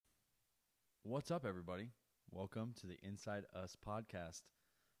What's up, everybody? Welcome to the Inside Us podcast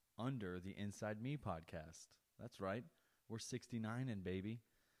under the Inside Me podcast. That's right. We're 69 and baby.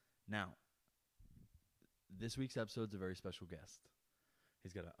 Now, this week's episode's a very special guest.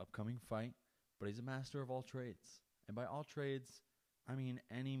 He's got an upcoming fight, but he's a master of all trades. And by all trades, I mean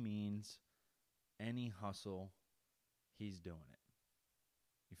any means, any hustle, he's doing it.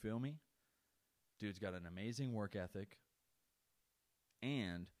 You feel me? Dude's got an amazing work ethic,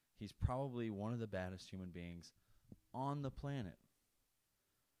 and he's probably one of the baddest human beings on the planet.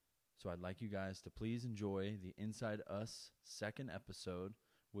 So I'd like you guys to please enjoy the Inside Us second episode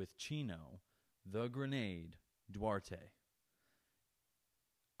with Chino, the Grenade, Duarte.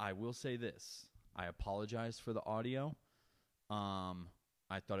 I will say this. I apologize for the audio.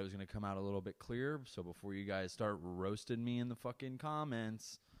 I thought it was going to come out a little bit clearer, so before you guys start roasting me in the fucking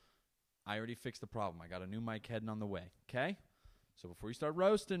comments, I already fixed the problem. I got a new mic heading on the way, okay? So before you start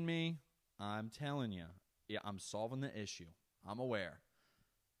roasting me, I'm telling you, yeah, I'm solving the issue. I'm aware.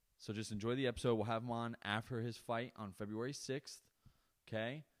 So just enjoy the episode. We'll have him on after his fight on February 6th,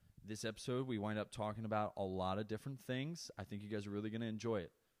 okay? This episode, we wind up talking about a lot of different things. I think you guys are really going to enjoy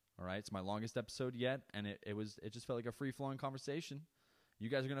it, all right? It's my longest episode yet, and it just felt like a free-flowing conversation. You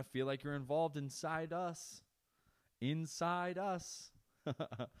guys are going to feel like you're involved inside us. Inside us.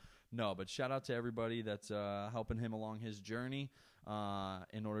 No, but shout out to everybody that's helping him along his journey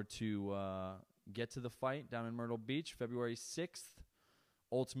in order to get to the fight down in Myrtle Beach, February 6th.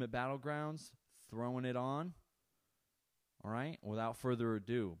 Ultimate Battlegrounds, throwing it on. All right? Without further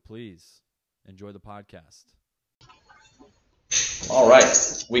ado, please enjoy the podcast. All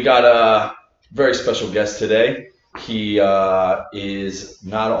right. We got a very special guest today. He is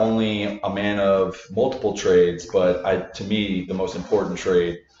not only a man of multiple trades, but to me, the most important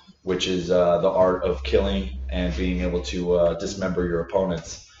trade, which is the art of killing and being able to dismember your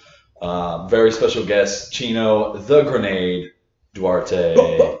opponents. Very special guest, Chino, the Grenade, Duarte.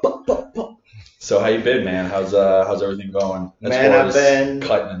 So how you been, man? How's everything going? I've been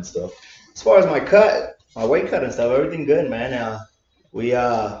cutting and stuff. As far as my weight cut and stuff, everything good, man. We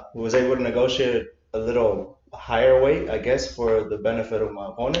was able to negotiate a little higher weight, I guess, for the benefit of my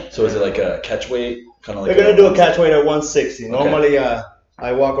opponent. So is it like a catch weight? Kind of like they're gonna do a catch weight at 160. Okay. Normally,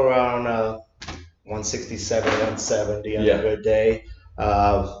 I walk around 167, 170 on a good day.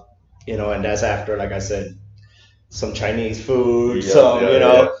 And that's after, like I said, some Chinese food,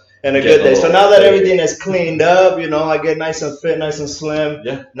 and a good day. So now that everything is cleaned up, I get nice and fit, nice and slim.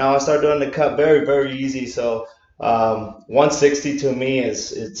 Yeah. Now I start doing the cut very, very easy. So 160 to me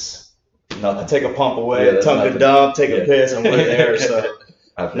it's nothing. I take a pump away, tunk a dump, take a piss, and we're there. So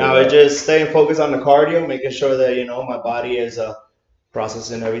now I just staying focused on the cardio, making sure that my body is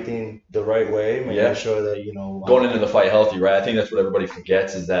processing everything the right way, making sure that going into the fight healthy, right? I think that's what everybody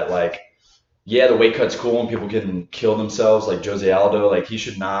forgets is that the weight cut's cool and people can kill themselves, like Jose Aldo. Like he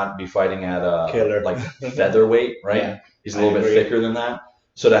should not be fighting at featherweight, right? Yeah, he's a little bit thicker than that.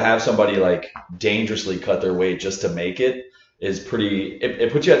 So to have somebody dangerously cut their weight just to make it is pretty.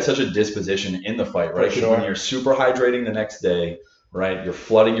 It puts you at such a disposition in the fight, right? Because when you're super hydrating the next day, right? You're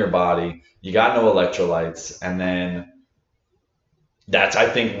flooding your body. You got no electrolytes, and then that's, I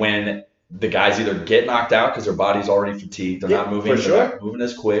think, when the guys either get knocked out because their body's already fatigued. They're not moving. They're not moving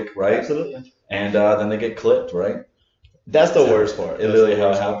as quick, right? Absolutely. And then they get clipped, right? That's the worst part. It literally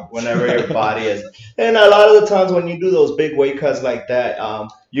happens. Whenever your body is, and a lot of the times when you do those big weight cuts like that,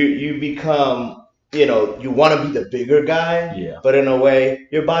 you become, you want to be the bigger guy, but in a way,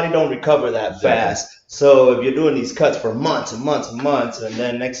 your body don't recover that fast. So if you're doing these cuts for months and months and months, and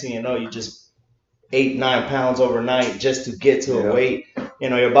then next thing you know, you just 8-9 pounds overnight just to get to a weight,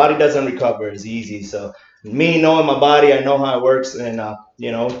 your body doesn't recover as easy. So me knowing my body, I know how it works, and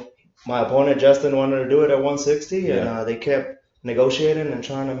my opponent Justin wanted to do it at 160, and they kept negotiating and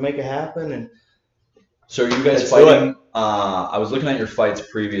trying to make it happen. And so are you guys fighting? I was looking at your fights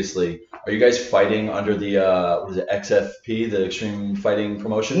previously. Are you guys fighting under the what is it, XFP, the Extreme Fighting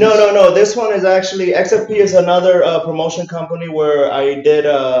Promotions? No. This one is actually XFP is another promotion company where I did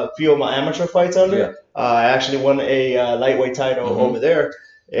a few of my amateur fights under. Yeah. I actually won a lightweight title over there,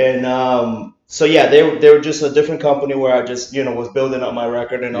 and they were just a different company where I just was building up my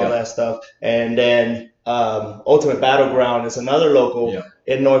record and all that stuff. And then Ultimate Battleground is another local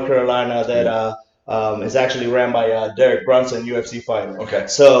in North Carolina that is actually ran by Derek Brunson, UFC fighter. Okay.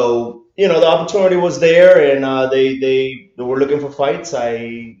 So the opportunity was there, and they were looking for fights.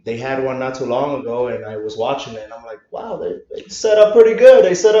 They had one not too long ago, and I was watching it, and I'm like, wow, they set up pretty good.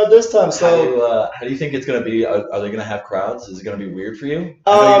 They set up this time. So how do you think it's going to be? Are they going to have crowds? Is it going to be weird for you?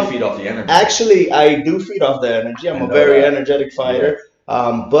 I know you feed off the energy. Actually, I do feed off the energy. I'm a very energetic fighter.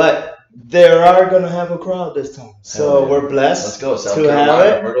 But There are gonna have a crowd this time, so we're blessed. Let's go, South to Carolina,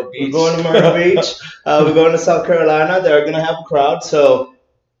 have it. Myrtle Beach. We're going to Myrtle Beach. We're going to South Carolina. They're gonna have a crowd. So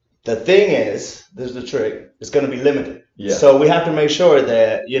the thing is, this is the trick. It's gonna be limited. Yeah. So we have to make sure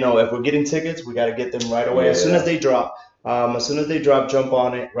that if we're getting tickets, we got to get them right away as soon as they drop. Jump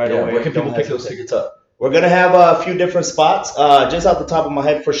on it right away. Where can people pick those tickets up? We're going to have a few different spots. Just off the top of my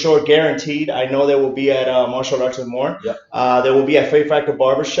head, for sure, guaranteed. I know they will be at Martial Arts and More. Yep. They will be at Faith Factor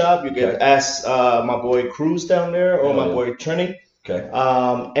Barbershop. You can ask my boy Cruz down there or my boy Trini. Okay.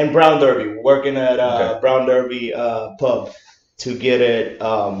 And Brown Derby. We're working at Brown Derby pub to get it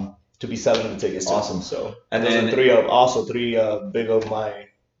to be selling the tickets. Awesome. So, and those then are three big of my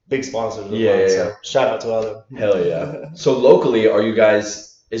big sponsors. Of mine, so shout out to all of them. Hell yeah. So locally, are you guys?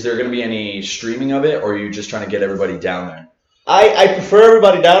 Is there going to be any streaming of it, or are you just trying to get everybody down there? I prefer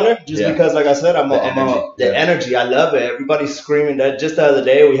everybody down there just because, like I said, the energy. I love it. Everybody's screaming. That just the other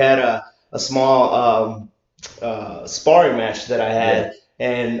day we had a small sparring match that I had,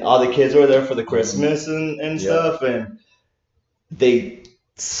 and all the kids were there for the Christmas and stuff, and they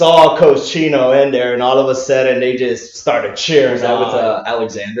saw Coach Chino in there, and all of a sudden they just started cheering. Was that with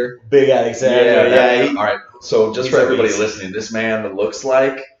Alexander? Big Alexander. Yeah. All right. So just for everybody listening, this man looks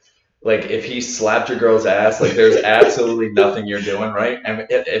like if he slapped your girl's ass, there's absolutely nothing you're doing, right? And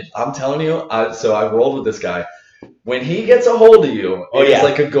I'm telling you, so I rolled with this guy. When he gets a hold of you, it's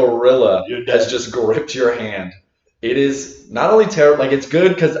like a gorilla has just gripped your hand. It is not only terrible, it's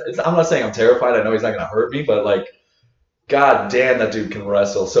good because I'm not saying I'm terrified. I know he's not going to hurt me, but God damn, that dude can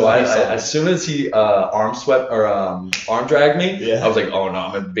wrestle. So as soon as he arm dragged me, I was like, oh no,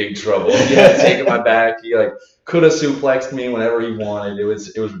 I'm in big trouble. He had taken my back. He could have suplexed me whenever he wanted. It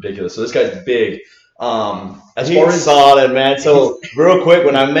was ridiculous. So this guy's big. He's solid, man. So real quick,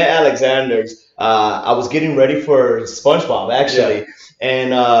 when I met Alexander's, I was getting ready for SpongeBob actually,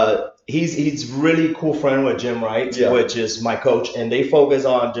 and he's really cool friend with Jim Wright, which is my coach, and they focus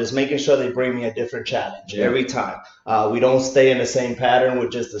on just making sure they bring me a different challenge every time. We don't stay in the same pattern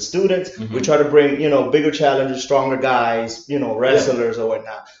with just the students. Mm-hmm. We try to bring bigger challenges, stronger guys, wrestlers or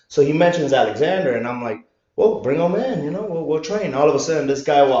whatnot. So he mentions Alexander, and I'm like, well, bring him in, we'll train. All of a sudden, this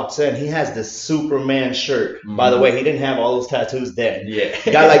guy walks in. He has this Superman shirt. Mm-hmm. By the way, he didn't have all those tattoos then. Yeah.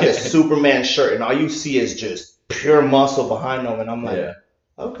 He got this Superman shirt, and all you see is just pure muscle behind him. And I'm like,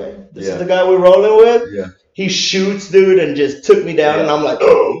 okay, this is the guy we're rolling with. Yeah. He shoots, dude, and just took me down, and I'm like,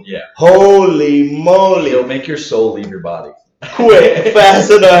 oh, holy moly. He'll make your soul leave your body. Quick,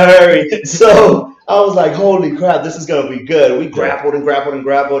 fast, in a hurry. So I was like, holy crap, this is going to be good. We grappled,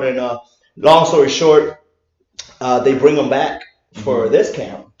 and long story short, they bring him back for this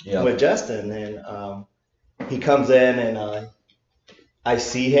camp with Justin, and he comes in, and I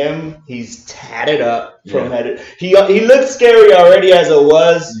see him. He's tatted up from head. He looked scary already as it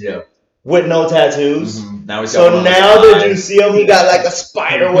was with no tattoos. Mm-hmm. Now that you see him, he got a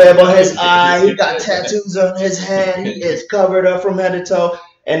spider web on his eye. He got tattoos on his hand. He is covered up from head to toe.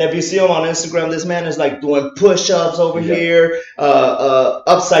 And if you see him on Instagram, this man is doing push-ups over here,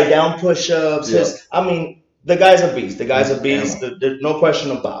 upside down push-ups. The guy's a beast. There's no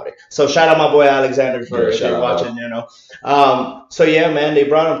question about it. So shout out my boy Alexander for if you're watching, So yeah, man, they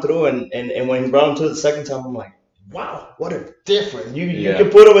brought him through, and when he brought him through the second time, I'm like, wow, what a different. You can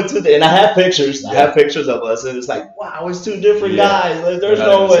put him into and I have pictures. I have pictures of us, and it's like, wow, it's two different guys. There's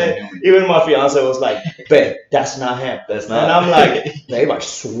no way. Even my fiance was like, babe, that's not him. That's not. And I'm like, babe, I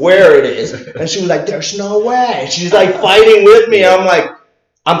swear it is. And she was like, there's no way. She's fighting with me. I'm like,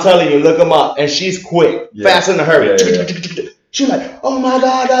 I'm telling you, look him up. And she's quick, fast in a hurry. She's like, oh my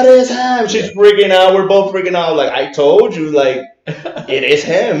God, that is him. She's freaking out. We're both freaking out. I told you, it is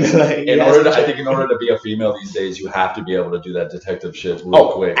him. I think in order to be a female these days, you have to be able to do that detective shit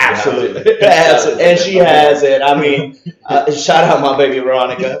real quick. Absolutely. And she has it. Shout out my baby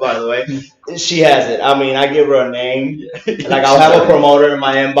Veronica, by the way. She has it. I give her a name. I'll have a promoter in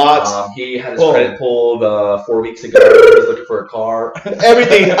my inbox. He had his credit pulled 4 weeks ago. He was looking for a car.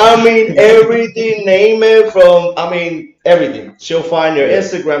 Everything. Everything. Name it from, everything. She'll find your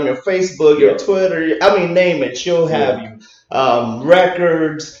Instagram, your Facebook, your Twitter. Name it. She'll have you.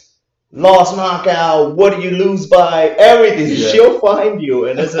 Records, lost knockout, what do you lose by, everything. She'll find you,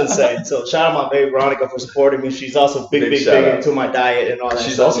 and it's insane. So shout out my baby Veronica for supporting me. She's also big into my diet and all that.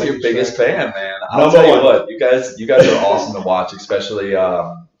 She's also your biggest fan, man. I'll tell you what, you guys are awesome to watch, especially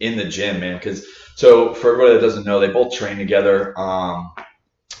in the gym, man. Because so for everybody that doesn't know, they both train together.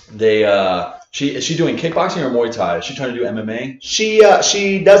 Is she doing kickboxing or Muay Thai? Is she trying to do MMA? She fights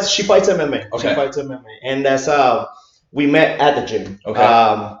MMA. Okay. She fights MMA, and that's we met at the gym. Okay.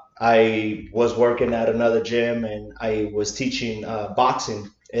 I was working at another gym, and I was teaching boxing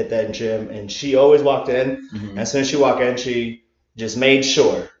at that gym, and she always walked in. Mhm. As soon as she walked in, she just made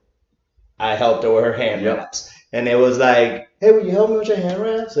sure I helped her with her hand wraps. And it was like, hey, will you help me with your hand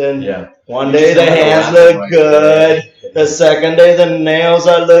wraps? And one day the hands look good. The second day the nails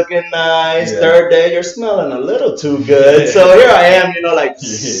are looking nice. Third day you're smelling a little too good. So here I am, like,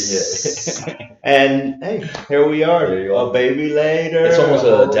 and hey, here we are. A baby later. It's almost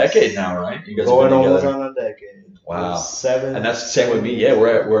a decade now, right? You guys going almost on a decade. Wow. 7. And that's the same with me. Yeah,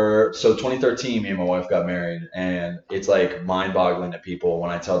 we're so 2013, me and my wife got married, and it's like mind-boggling to people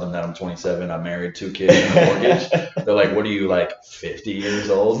when I tell them that I'm 27, I'm married, 2 kids, and a mortgage. They're like, "What are you, like 50 years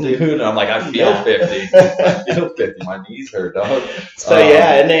old, dude?" And I'm like, "I feel 50. I feel 50. My knees hurt, dog." So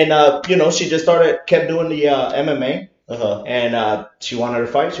and then she just kept doing the MMA, and she wanted to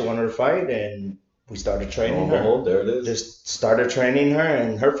fight. And we started training her. There it is. Just started training her,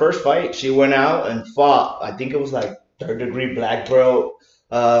 and her first fight, she went out and fought. I think it was like 3rd-degree black belt,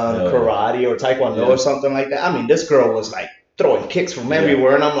 karate or taekwondo or something like that. I mean, this girl was like throwing kicks from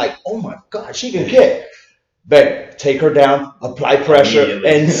everywhere, and I'm like, oh my god, she can kick. But take her down, apply pressure,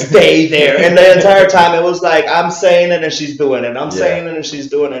 and stay there. And the entire time, it was like, I'm saying it and she's doing it. I'm saying it and she's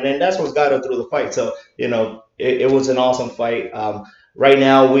doing it. And that's what got her through the fight. So, it was an awesome fight. Right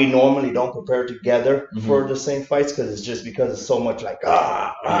now, we normally don't prepare together for the same fights because it's so much like,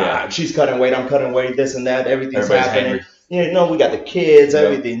 she's cutting weight, I'm cutting weight, this and that, everything's happening. Angry. We got the kids,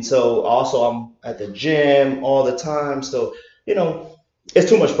 everything. So also I'm at the gym all the time. So, it's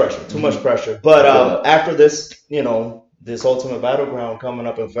too much pressure. But after this, this Ultimate Battleground coming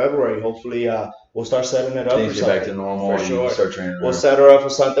up in February, hopefully we'll start setting it up. Things get back to normal. For sure. Start training. We'll set her up for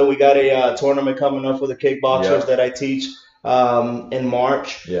something. We got a tournament coming up for the kickboxers that I teach in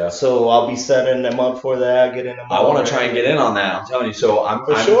March. Yeah. So I'll be setting them up for that, getting them. I want to try and get in on that. I'm telling you. So I'm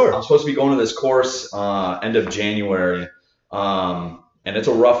supposed to be going to this course end of January. And it's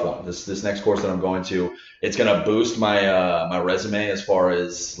a rough one. This next course that I'm going to, it's gonna boost my my resume as far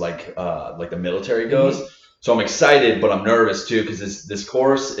as like the military goes. So I'm excited, but I'm nervous too because this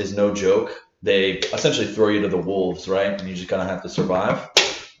course is no joke. They essentially throw you to the wolves, right? And you just kind of have to survive.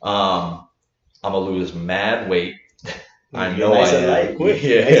 I'm gonna lose mad weight. I know I am.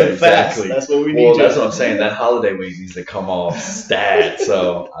 Exactly. Fast. That's what we need. Well, that's what I'm saying. That holiday weight needs to come off stat.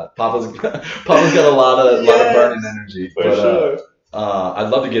 So Papa's got a lot of burning energy. For sure. I'd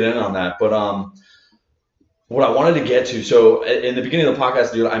love to get in on that, but what I wanted to get to. So in the beginning of the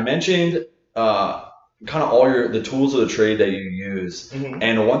podcast, dude, I mentioned kind of all the tools of the trade that you use,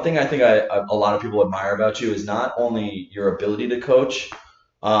 and one thing I think a lot of people admire about you is not only your ability to coach,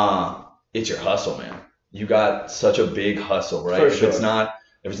 it's your hustle, man. You got such a big hustle, right? If it's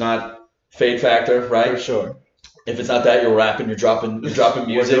not Fade Factor, right? For sure. If it's not that, you're rapping, you're dropping music,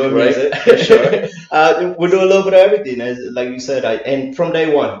 right? Music, for sure. We're doing a little bit of everything, like you said. And from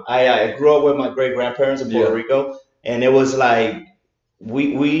day one, I grew up with my great grandparents in Puerto Rico, and it was like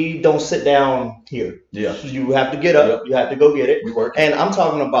we don't sit down here. Yeah, you have to get up, you have to go get it. We work. And I'm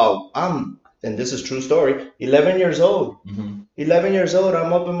talking about and this is true story. 11 years old. 11 years old.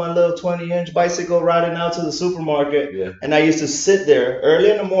 I'm up in my little 20-inch bicycle riding out to the supermarket, and I used to sit there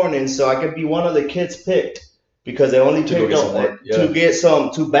early in the morning so I could be one of the kids picked. Because they only picked up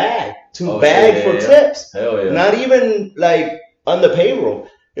to bag for tips. Hell yeah. Not even like on the payroll.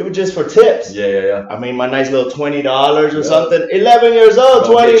 It was just for tips. Yeah. I mean, my nice little $20 or something. 11 years old,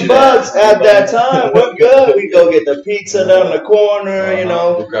 $20 at that time. We're good. We go get the pizza down the corner,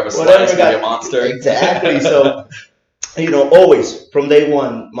 We'll grab a slice, maybe a Monster. Exactly. So, always from day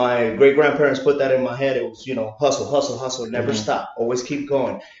one, my great grandparents put that in my head. It was, hustle, never stop. Always keep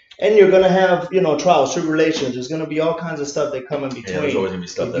going. And you're going to have, trials, tribulations. There's going to be all kinds of stuff that come in between. Yeah, there's always going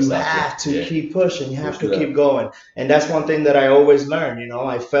to be stuff you have to keep pushing. You have to keep going. And that's one thing that I always learned.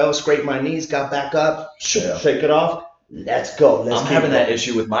 I fell, scraped my knees, got back up, shake it off. Let's go. I'm having that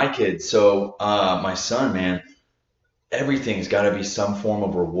issue with my kids. So my son, man, everything's got to be some form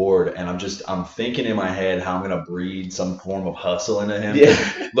of reward. And I'm thinking in my head how I'm going to breed some form of hustle into him.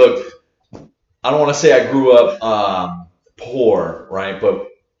 Yeah. Look, I don't want to say I grew up poor, right? But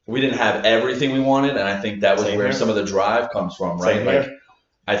we didn't have everything we wanted, and I think that was where some of the drive comes from, right? Like,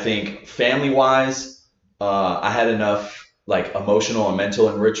 I think family-wise, I had enough like emotional and mental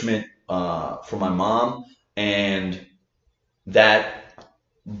enrichment from my mom, and that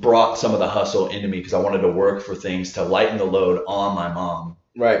brought some of the hustle into me because I wanted to work for things to lighten the load on my mom.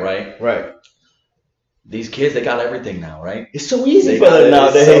 Right. These kids, they got everything now, right? It's so easy for them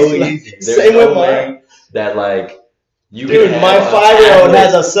nowadays. So easy. Same with mine. That like. Dude, my 5-year-old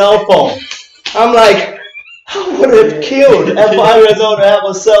has a cell phone. I'm like, I would have killed at 5 years old to have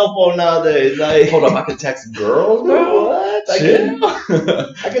a cell phone nowadays. Like, hold up, I can text girls, bro. What?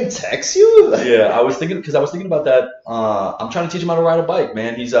 I can text you. Yeah, I was thinking about that. I'm trying to teach him how to ride a bike,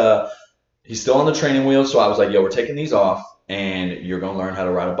 man. He's still on the training wheels, so I was like, yo, we're taking these off, and you're gonna learn how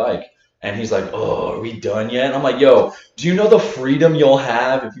to ride a bike. And he's like, oh, are we done yet? And I'm like, yo, do you know the freedom you'll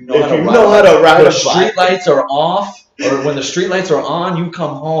have if you know how to ride a bike? The street lights are off, or when the street lights are on, you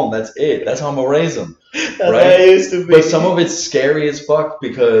come home. That's it. That's how I'm gonna raise them. That's right? How it used to be. But some of it's scary as fuck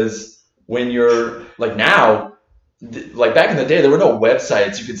because when you're like now, like back in the day, there were no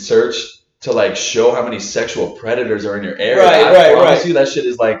websites you could search to like show how many sexual predators are in your area. I promise you that shit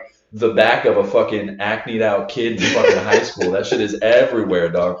is like the back of a fucking acneed out kid in fucking high school. That shit is everywhere,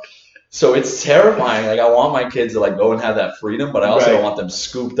 dog. So it's terrifying. Like I want my kids to like go and have that freedom, but I also don't want them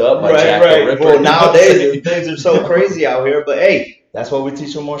scooped up by Jack the Ripper. Well, nowadays things are so crazy out here, but hey, that's what we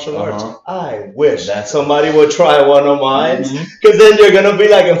teach them martial arts. I wish somebody would try one of mine, because then you're gonna be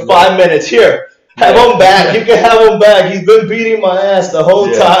like in 5 minutes here. Have him back. You can have him back. He's been beating my ass the whole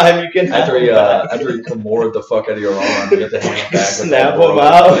time. You can have him back. After you Kimura the fuck out of your arm, you get the hand back. Snap him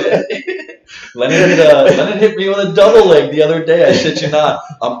out. Lennon hit me with a double leg the other day. I shit you not.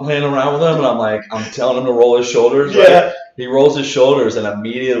 I'm playing around with him, and I'm telling him to roll his shoulders. Yeah. Right? He rolls his shoulders and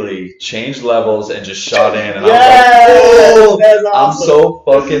immediately changed levels and just shot in. And I'm like, that's awesome. I'm so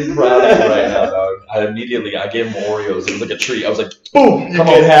fucking proud of you right now, dog. I gave him Oreos. It was like a treat. I was like, boom, you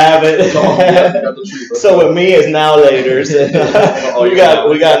can have it. Come on, you got the treat. So with me, it's now laters. we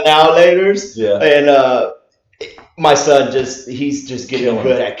got now laters. Yeah. And my son he's just getting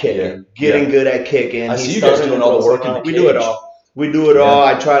good at kicking. Good at kicking. I see you guys doing all the work in the cage. We do it all. We do it all.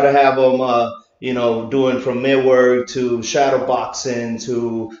 I try to have him, doing from mid work to shadow boxing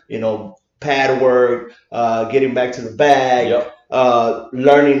to, pad work, getting back to the bag,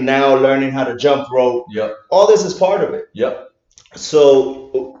 learning how to jump rope. All this is part of it.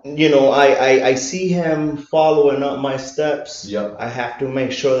 So, I see him following up my steps. I have to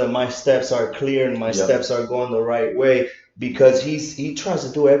make sure that my steps are clear and my steps are going the right way, because he tries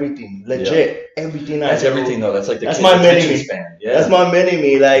to do everything legit. Everything that's everything though. That's like that's my mini me. That's my mini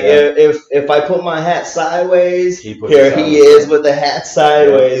me. Like if I put my hat sideways, he is with the hat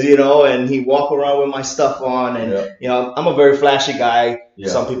sideways, and he walk around with my stuff on, and I'm a very flashy guy.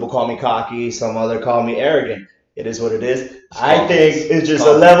 Some people call me cocky, some other call me arrogant. It is what it is. I think it's just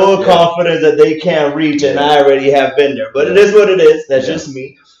a level of confidence that they can't reach, and I already have been there. But it is what it is. That's just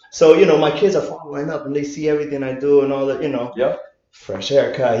me. So, my kids are following up, and they see everything I do and all that, Fresh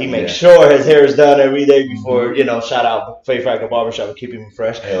haircut. He makes sure his hair is done every day before, shout out Faye Fractal Barbershop for keeping me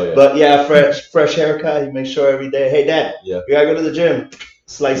fresh. But fresh haircut. He makes sure every day, hey, Dad, you got to go to the gym.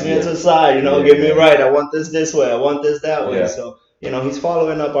 Slice me into the side, get me right. I want this way. I want this that way. So, he's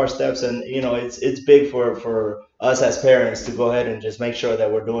following up our steps, and, it's big for us as parents to go ahead and just make sure that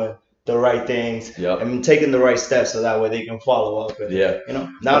we're doing the right things and taking the right steps, so that way they can follow up. And,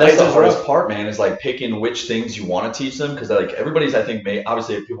 that's the hardest part, man, is like picking which things you want to teach them, because like everybody's, I think,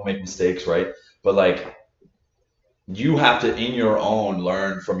 obviously people make mistakes, right? But like you have to in your own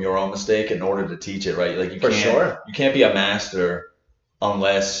learn from your own mistake in order to teach it, right? Like you can't be a master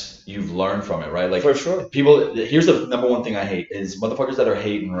unless you've learned from it, right? Like people, here's the number one thing I hate is motherfuckers that are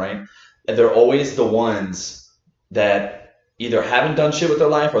hating, right? And they're always the ones that either haven't done shit with their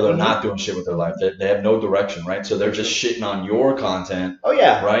life or they're not doing shit with their life. They have no direction, right? So they're just shitting on your content.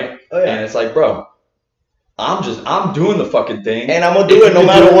 Right? And it's like, bro, I'm doing the fucking thing. And I'm going to do it no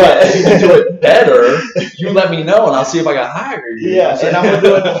matter what. If you can do it better, you let me know and I'll see if I got hired. And I'm going to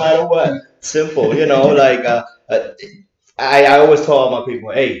do it no matter what. Simple, I always tell all my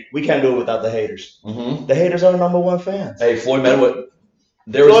people, hey, we can't do it without the haters. The haters are number one fans. Hey, Floyd Mayweather.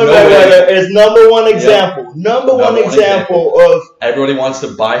 There was no way. Is number one example. Number one example of everybody wants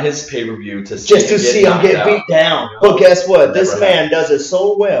to buy his pay-per-view to see him get beat down. But guess what? This man does it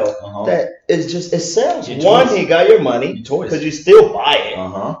so well that it sells. One, he got your money because you still buy it.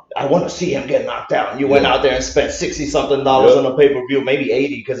 I want to see him get knocked out. You went out there and spent $60-something on a pay-per-view, maybe $80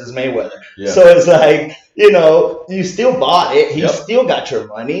 because it's Mayweather. So it's like, you still bought it. He still got your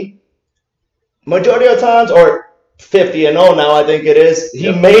money. Majority of times, or 50-0 now, I think it is.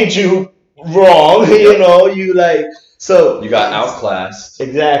 He made you wrong, so you got outclassed.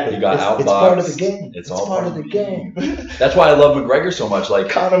 Exactly. You got outboxed. It's part of the game. It's all part of the game. That's why I love McGregor so much. Like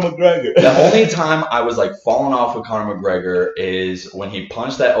Conor McGregor. The only time I was like falling off with Conor McGregor is when he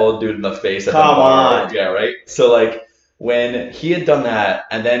punched that old dude in the face at the bar. Yeah, right. So like when he had done that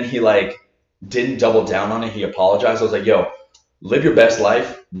and then he like didn't double down on it, he apologized. I was like, yo, live your best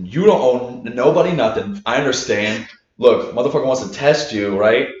life. You don't owe nobody nothing. I understand. Look, motherfucker wants to test you,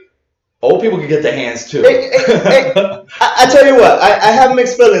 right? Old people can get their hands too. I tell you what, I have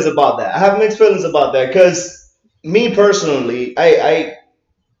mixed feelings about that. I have mixed feelings about that because me personally, I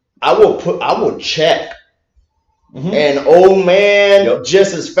will check an old man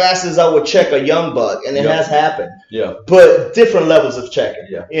just as fast as I would check a young buck, and it has happened. Yeah. But different levels of checking.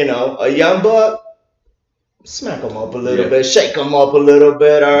 Yeah. You know, a young buck, smack them up a little bit, shake them up a little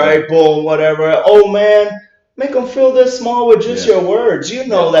bit. All right, boom, whatever. Old man, make them feel this small with just your words. You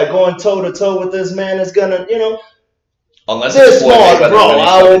know that going toe to toe with this man is gonna, you know. Unless this it's small, bro,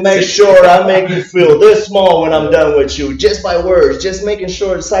 I will make sure I make you feel this small when I'm done with you, just by words, just making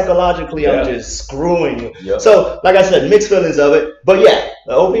sure psychologically I'm just screwing you. Yep. So, like I said, mixed feelings of it. But yeah,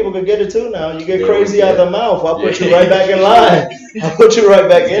 the old people can get it too now. You get crazy out the mouth, I'll put you right back in line. I'll put you right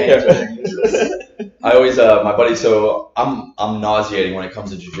back in there. I always, my buddy, so I'm nauseating when it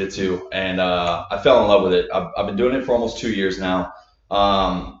comes to jiu-jitsu, and I fell in love with it. I've been doing it for almost 2 years now.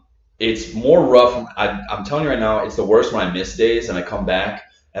 It's more rough. I'm telling you right now, it's the worst when I miss days and I come back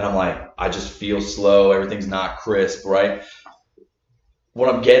and I'm like, I just feel slow. Everything's not crisp, right? What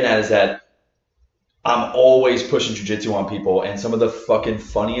I'm getting at is that I'm always pushing jiu-jitsu on people, and some of the fucking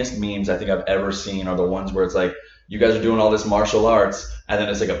funniest memes I think I've ever seen are the ones where it's like, you guys are doing all this martial arts, and then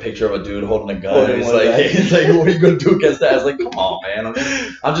it's like a picture of a dude holding a gun. And he's like, what are you going to do against that? I was like, come on, man.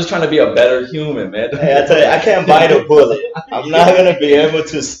 I'm just trying to be a better human, man. Hey, I tell you, I can't bite a bullet. I'm not going to be able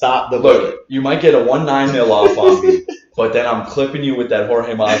to stop the bullet. Look, you might get a 1.9 mil off on me, but then I'm clipping you with that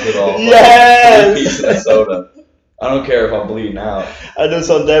Jorge Masvidal. Yes! Piece of soda. I don't care if I'm bleeding out. I do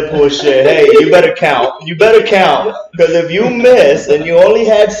some Deadpool shit. Hey, you better count. You better count. Because if you miss and you only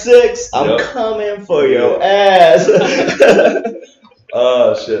had 6, I'm coming for your ass.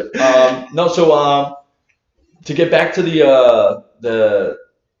 Oh, shit. No, so to get back to the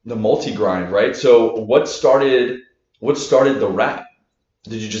multi-grind, right? So what started the rap?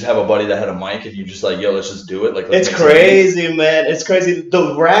 Did you just have a buddy that had a mic and you just like, yo, let's just do it? Like, it's crazy, man. It's crazy.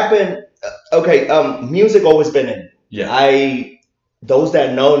 The rapping, music always been in it. Yeah. Those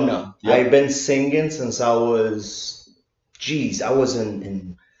that know. Yep. I've been singing since I was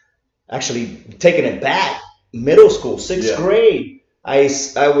in actually taking it back, middle school, 6th grade. I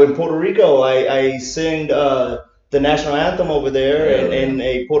in Puerto Rico, I sang the national anthem over there in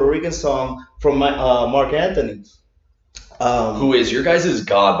a Puerto Rican song from Mark Anthony. Who is your guys'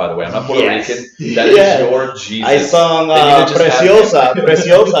 God, by the way? I'm not Puerto Rican. That is your Jesus. I sung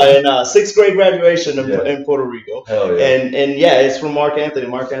Preciosa in 6th grade graduation in Puerto Rico. Hell yeah. And it's from Mark Anthony.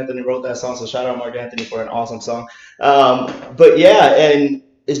 Mark Anthony wrote that song, so shout out Mark Anthony for an awesome song. But yeah, and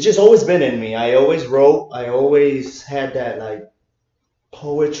it's just always been in me. I always wrote. I always had that like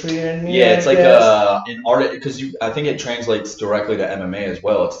poetry in me. Yeah, it's like an art, because I think it translates directly to MMA as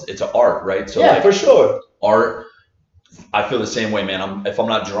well. It's an art, right? So yeah, for sure. Art. I feel the same way, man. If I'm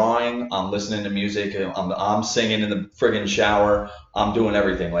not drawing, I'm listening to music. I'm singing in the friggin' shower. I'm doing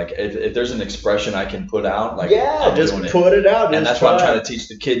everything. Like if there's an expression I can put out, like I'm just doing put it out. And that's what I'm trying to teach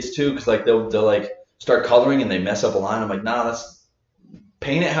the kids too, because like they'll like start coloring and they mess up a line. I'm like, nah, let's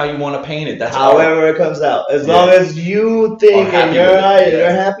paint it how you want to paint it. That's however it comes out. As long as you think in your eye and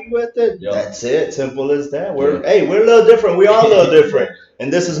you're happy with it, that's it. Simple as that. We're a little different. We are a little different.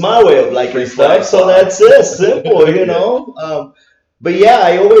 And this is my way of liking stuff, so that's it. Simple, you know. But yeah,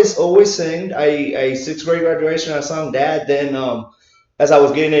 I always sing. I 6th grade graduation, I sung that. Then as I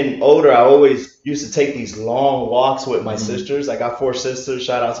was getting older, I always used to take these long walks with my sisters. I got 4 sisters.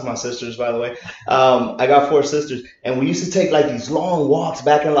 Shout out to my sisters, by the way. I got 4 sisters, and we used to take like these long walks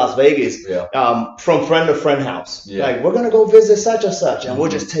back in Las Vegas, from friend to friend house. Yeah. Like, we're gonna go visit such and such, and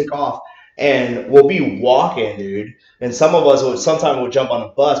we'll just take off. And we'll be walking, dude. And some of us sometimes we'll jump on a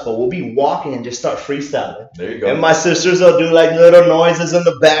bus, but we'll be walking and just start freestyling. There you go. And my sisters will do like little noises in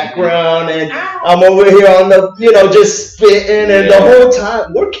the background, and I'm over here on the, just spitting, and the whole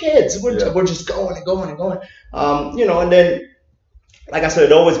time we're kids. We're just going and going and going. And then, like I said,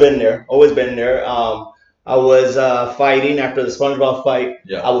 it's always been there. I was fighting after the SpongeBob fight.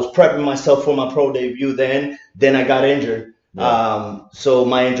 Yeah. I was prepping myself for my pro debut. Then I got injured. Yeah. So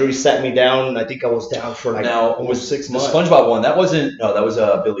my injury sat me down. I think I was down for almost 6 months. The SpongeBob one, that was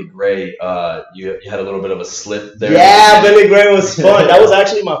Billy Gray. You had a little bit of a slip there. Yeah, Billy Gray was fun. That was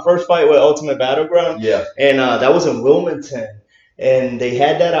actually my first fight with Ultimate Battleground. Yeah. And that was in Wilmington. And they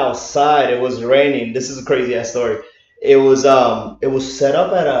had that outside. It was raining. This is a crazy ass story. It was set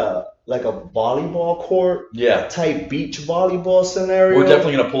up at a volleyball court, type beach volleyball scenario. We're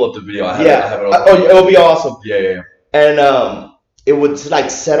definitely gonna pull up the video. I have it over. Oh, it'll be awesome. Yeah. And it was like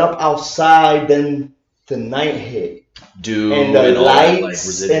set up outside. Then the night hit, dew and the all that, like, lights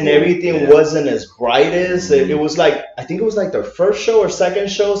residual. and everything wasn't as bright as it was. Like, I think it was like their first show or second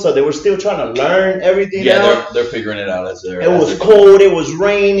show, so they were still trying to learn everything out. They're figuring it out as they're. It was cold. It was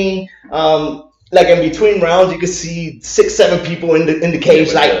raining. Like in between rounds, you could see 6-7 people in the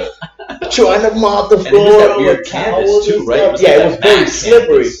cage, like trying to mop the floor. And it was that weird with canvas towels too, and right? stuff. It was very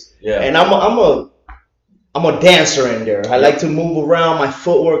slippery. Yeah. And I'm a dancer in there. I like to move around. My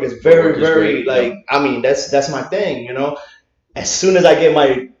footwork is very great. like, I mean, that's my thing, you know. As soon as I get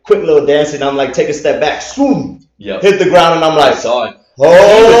my quick little dancing, I'm like, take a step back, swoom, hit the ground, and I'm like, I saw it.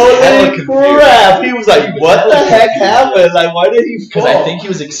 Holy crap! He was like, "What the heck happened? Like, why did he fall?" Because I think he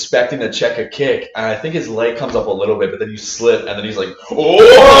was expecting to check a kick, and I think his leg comes up a little bit, but then you slip, and then he's like, "Oh,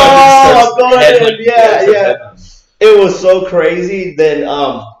 yeah." It was so crazy. Then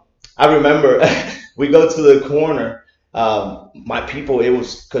I remember we go to the corner. My people, it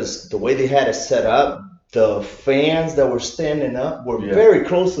was because the way they had it set up. The fans that were standing up were very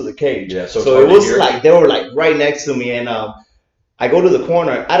close to the cage. Yeah, so it was like they were like right next to me, and I go to the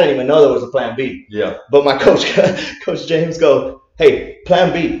corner. I didn't even know there was a plan B. Yeah. But my coach, Coach James, go, "Hey,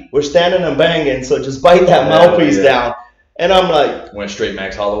 plan B. We're standing and banging, so just bite that mouthpiece down." And I'm like, went straight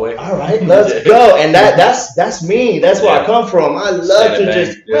Max Holloway. All right, let's go. And that's me. That's where I come from. I love to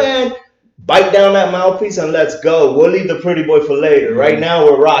just bite down that mouthpiece and let's go. We'll leave the pretty boy for later. Right now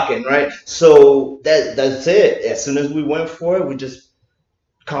we're rocking, right? So that's it. As soon as we went for it, we just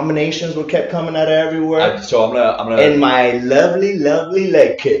combinations were kept coming out of everywhere. So I'm gonna and my lovely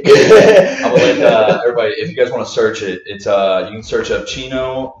leg kick. I'm gonna let everybody, if you guys want to search it, it's you can search up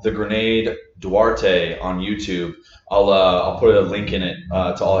Chino the Grenade Duarte on YouTube. I'll put a link in it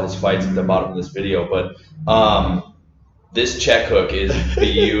to all his fights at the bottom of this video. But this check hook is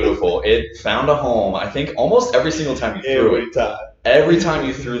beautiful. It found a home. I think almost every single time you threw it. Every time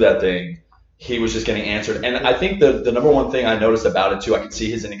you threw that thing, he was just getting answered. And I think the number one thing I noticed about it too, I could see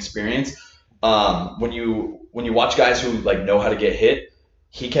his inexperience. When you watch guys who like know how to get hit,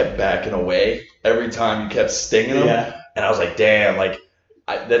 he kept backing away every time you kept stinging him. And I was like, damn, like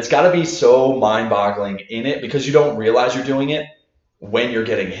that's got to be so mind-boggling in it because you don't realize you're doing it when you're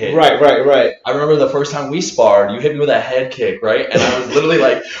getting hit. Right. I remember the first time we sparred, you hit me with a head kick, right? And I was literally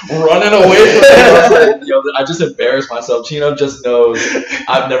like running away from him. I was like, yo, I just embarrassed myself. Chino just knows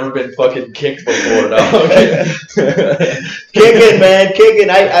I've never been fucking kicked before. No. Kicking, man, kicking.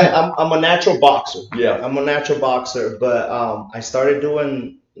 I'm a natural boxer. Yeah. I'm a natural boxer, but I started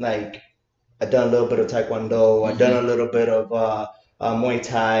doing like I done a little bit of Taekwondo. I done a little bit of Muay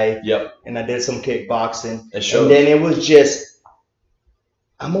Thai. Yep. And I did some kickboxing. It shows. And then it was just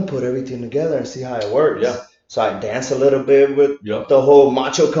I'm gonna put everything together and see how it works. Yeah. So I dance a little bit with the whole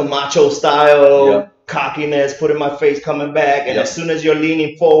macho Camacho style, cockiness, putting my face coming back, and as soon as you're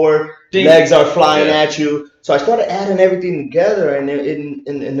leaning forward, legs are flying at you. So I started adding everything together, and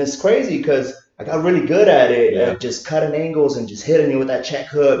it's crazy because I got really good at it, at just cutting angles and just hitting you with that check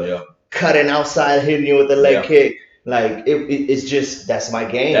hook, cutting outside, hitting you with the leg kick. Like it's just that's my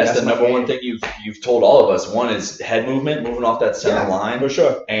game. That's the number one thing you've told all of us. One is head movement, moving off that center line for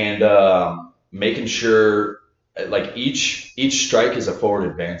sure, and making sure like each strike is a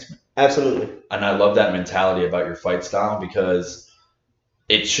forward advancement. Absolutely. And I love that mentality about your fight style because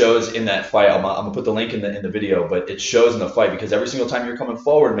it shows in that fight. I'm gonna put the link in the video, but it shows in the fight because every single time you're coming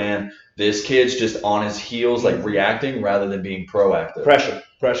forward, man, this kid's just on his heels, like reacting rather than being proactive. Pressure.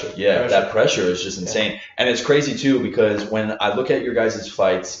 Yeah, that pressure is just insane. And it's crazy too because when I look at your guys'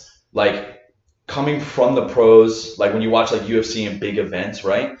 fights, like coming from the pros, like when you watch like UFC and big events,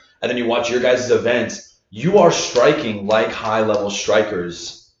 right? And then you watch your guys' events, you are striking like high-level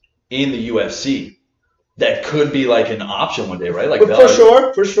strikers in the UFC. That could be like an option one day, right? Like for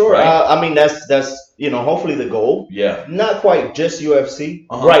sure. Right? I mean, that's hopefully the goal. Yeah. Not quite just UFC.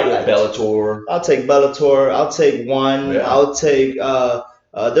 Right. Like Bellator. I'll take Bellator. I'll take one. Yeah. I'll take.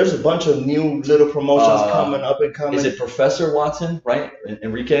 There's a bunch of new little promotions coming up and coming. Is it Professor Watson, right?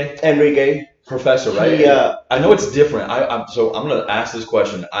 Enrique. Professor, right? Yeah. I know it's different. So I'm gonna ask this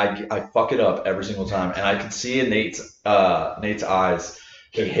question. I fuck it up every single time, and I can see in Nate's eyes.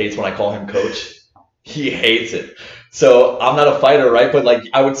 He hates when I call him coach. He hates it. So I'm not a fighter, right? But like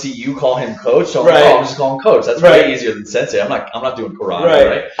I would see you call him coach, so I'm like, I'm just calling him coach. That's way easier than sensei. I'm not doing karate,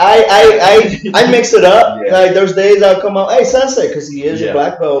 right? I mix it up. Like there's days I'll come out, hey sensei, because he is a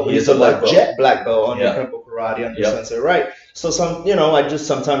black belt. He's a black belt. Jet black belt under Kempo karate under sensei, right? So I just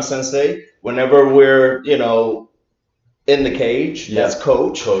sometimes sensei whenever we're in the cage. That's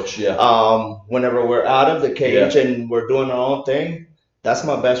coach. Whenever we're out of the cage and we're doing our own thing. That's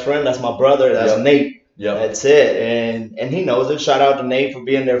my best friend. That's my brother. That's Nate. Yep. That's it. And he knows it. Shout out to Nate for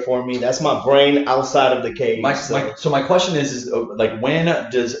being there for me. That's my brain outside of the cage. So my question is like,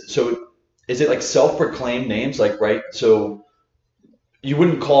 is it like self-proclaimed names? Like, right? So you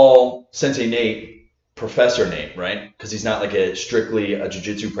wouldn't call Sensei Nate Professor Nate, right? Because he's not like strictly a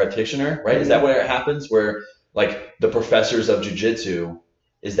jiu-jitsu practitioner, right? Is that where it happens? Where like the professors of jiu-jitsu,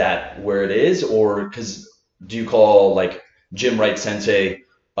 is that where it is? Or because do you call like Jim Wright Sensei,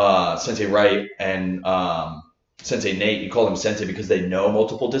 Sensei Wright, and Sensei Nate, you call them Sensei because they know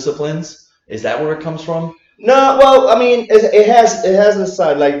multiple disciplines? Is that where it comes from? No, well, I mean, it has a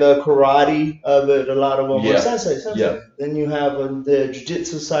side like the karate of it. A lot of them are sensei. Yeah. Then you have the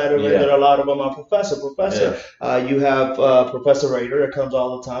jiu-jitsu side of it. That a lot of them are professor. You have Professor Raider that comes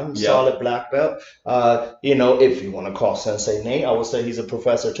all the time, solid black belt. If you want to call Sensei Nate, I would say he's a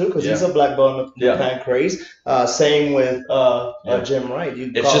professor too because he's a black belt in the pancrase. Same with Jim Wright.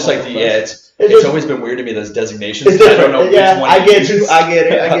 It's just like it's always been weird to me, those designations. It's different. I don't know which one. I get you. I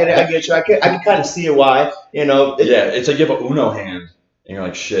get you. I can kind of see why. It's like you have a Uno hand, and you're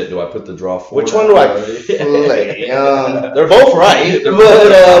like, shit, do I put the draw forward? Which one do I play? They're both right,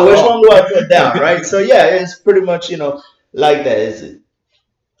 but which one do I put down, right? So, it's pretty much, like that.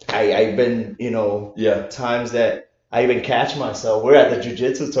 I've been, times that I even catch myself. We're at the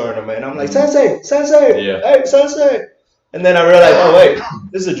jiu-jitsu tournament. I'm like, Sensei, hey, Sensei. And then I realized, oh, wait,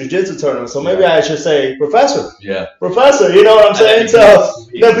 this is a jiu-jitsu tournament, so maybe I should say professor. Yeah. Professor, you know what I'm saying? So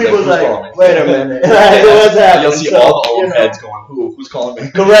then people's like, wait a minute. What's happening? You'll see all the old heads going, who's calling me?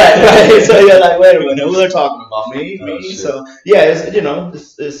 Correct, right? So you're like, wait a minute, who they're talking about? Me? So,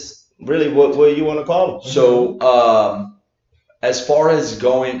 it's really what you want to call them. So, as far as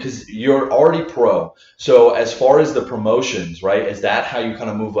going, because you're already pro, so as far as the promotions, right, is that how you kind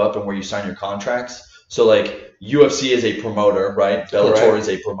of move up and where you sign your contracts? So, like, UFC is a promoter, right? Bellator is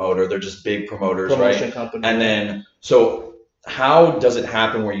a promoter. They're just big promoters, right? Company. And then, so how does it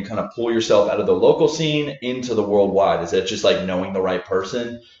happen where you kind of pull yourself out of the local scene into the worldwide? Is it just like knowing the right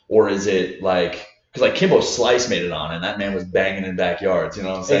person? Or is it like, because like Kimbo Slice made it on and that man was banging in backyards, you know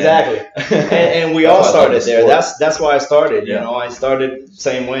what I'm saying? Exactly. and we all started there. That's why I started. You know, I started the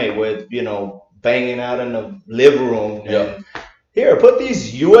same way with, banging out in the living room. And, here, put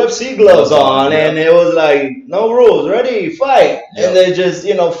these UFC gloves on, and it was like, no rules, ready, fight. And they just,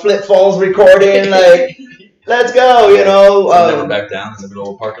 flip phones recording, like, let's go, never back down in the middle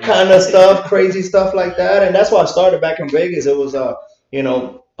of a parking lot. Kind of stuff, crazy stuff like that. And that's why I started back in Vegas. It was, oh,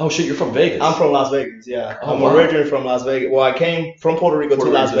 shit, you're from Vegas. I'm from Las Vegas, yeah. Oh, I'm originally from Las Vegas. Well, I came from Puerto Rico to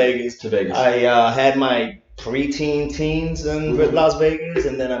Las Vegas. To Vegas. I had my teens in Las Vegas,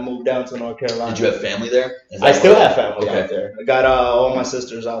 and then I moved down to North Carolina. Did you have family there? I still have family out there. I got all my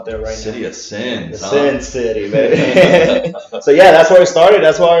sisters out there right now. City of Sins. The Sin City, baby. So, that's where I started.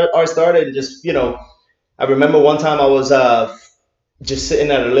 That's where I started. Just, I remember one time I was just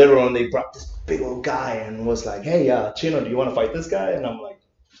sitting at a living room, and they brought this big old guy and was like, hey, Chino, do you want to fight this guy? And I'm like,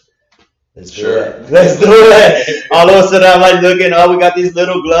 Let's do it. All of a sudden, I'm like looking, we got these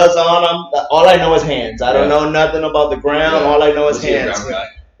little gloves on. All I know is hands. I don't know nothing about the ground. All I know is hands.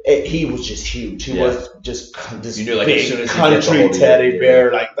 He was just huge. He was just this big country teddy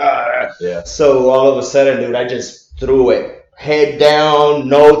bear, like that. Yeah. So all of a sudden, dude, I just threw it. Head down,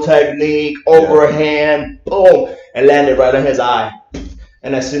 no technique, overhand, boom, and landed right on his eye.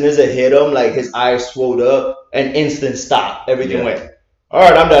 And as soon as it hit him, like his eyes swelled up, an instant stop. Everything went. All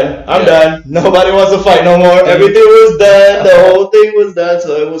right, I'm done. I'm done. Nobody wants to fight no more. Everything was done. The whole thing was done.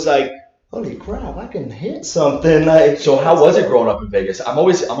 So it was like, holy crap, I can hit something. Like, so how was it growing up in Vegas? I'm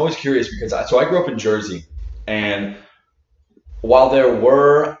always curious because I grew up in Jersey, and while there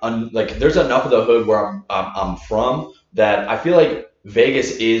were there's enough of the hood where I'm from that I feel like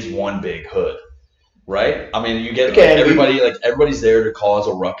Vegas is one big hood. Right? I mean, you get everybody's there to cause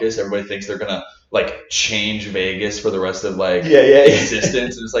a ruckus. Everybody thinks they're gonna change Vegas for the rest of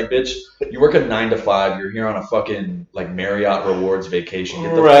existence. And it's like, bitch, you work a 9 to 5. You're here on a fucking Marriott Rewards vacation.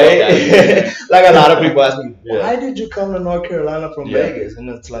 Get the fuck out of here. Like a lot of people ask me, why did you come to North Carolina from Vegas? And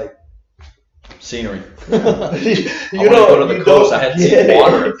it's like scenery. you don't go to the coast. I had to see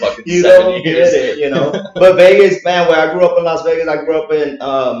water in fucking 7 years. You don't get it, But Vegas, man, where I grew up in Las Vegas, I grew up in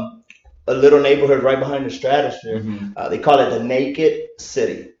a little neighborhood right behind the Stratosphere. Mm-hmm. They call it the Naked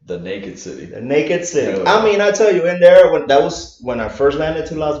City. The Naked City. The Naked City. Yeah. I mean, I tell you, in there, that was when I first landed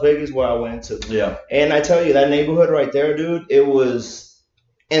to Las Vegas, where I went to. Yeah. And I tell you, that neighborhood right there, dude, it was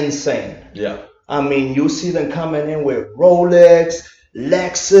insane. Yeah. I mean, you see them coming in with Rolex,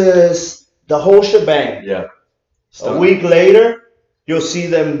 Lexus, the whole shebang. Yeah. A week later, you'll see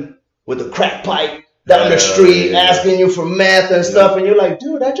them with a crack pipe, down the street asking you for meth and stuff, and you're like,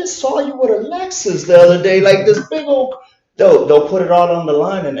 dude, I just saw you with a Lexus the other day, like this big old. They'll put it all on the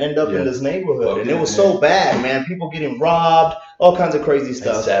line and end up in this neighborhood, and it was so bad, man. People getting robbed, all kinds of crazy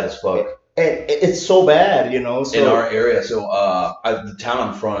stuff. It's sad as fuck. And it's so bad, So in our area, the town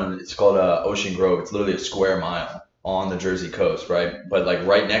I'm from, it's called Ocean Grove. It's literally a square mile on the Jersey coast, right? But like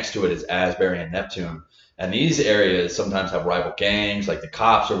right next to it is Asbury and Neptune. And these areas sometimes have rival gangs. Like the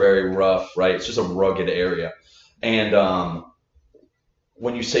cops are very rough, right? It's just a rugged area. And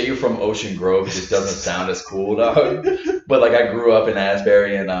when you say you're from Ocean Grove, it just doesn't sound as cool, dog. But like I grew up in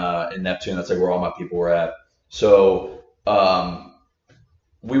Asbury and in Neptune. That's like where all my people were at. So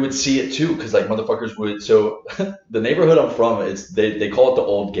we would see it too, because like motherfuckers would. So the neighborhood I'm from, they call it the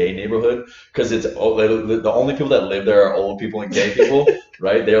old gay neighborhood, because it's the only people that live there are old people and gay people,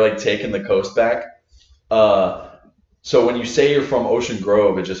 right? They're like taking the coast back. So when you say you're from Ocean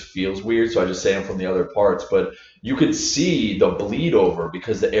Grove, it just feels weird. So I just say I'm from the other parts, but you could see the bleed over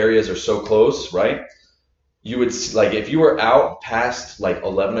because the areas are so close, right? You would like if you were out past like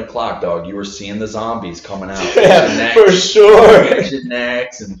 11 o'clock, dog, you were seeing the zombies coming out. Yeah, for sure.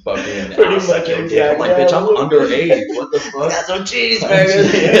 Necks and fucking. Pretty much exactly. I'm like, bitch, I'm underage. What the fuck? That's some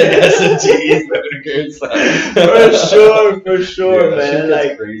cheeseburgers. That's some cheeseburgers. For sure, man.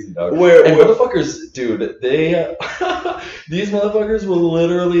 Like crazy, dog. Motherfuckers, dude, they these motherfuckers will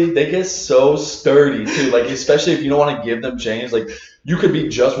literally they get so sturdy too. Like especially if you don't want to give them change, like. You could be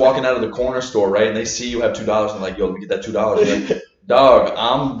just walking out of the corner store, right? And they see you have $2 and like, yo, let me get that $2. Like, dog,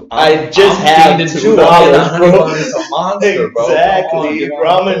 I just had $2, bro. It's a monster, bro. Exactly.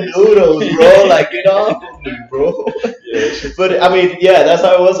 Ramen noodles, bro. Like, get off of me, bro. Yeah. But I mean, yeah, that's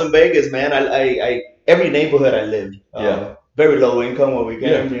how it was in Vegas, man. I every neighborhood I lived, very low income when we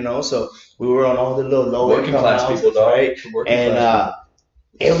came, so we were on all the little low working income class houses, people, right? And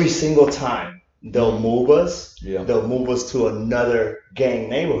every single time. They'll move us. Yeah. They'll move us to another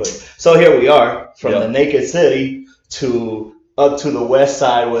gang neighborhood. So here we are from the Naked City to up to the west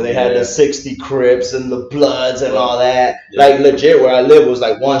side where they had the 60 Crips and the Bloods and all that. Yeah. Like legit, where I live was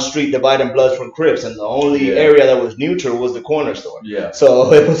like one street dividing Bloods from Crips, and the only area that was neutral was the corner store. Yeah.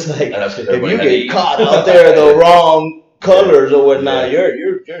 So it was like if you get caught out there the wrong colors or whatnot,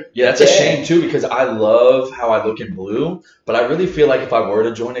 you're that's a shame too, because I love how I look in blue, but I really feel like if I were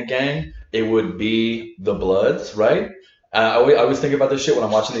to join a gang, it would be the Bloods, right? I always think about this shit when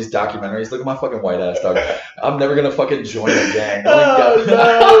I'm watching these documentaries. Look at my fucking white ass, dog. I'm never gonna fucking join a gang.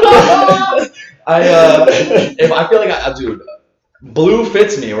 I feel like dude, blue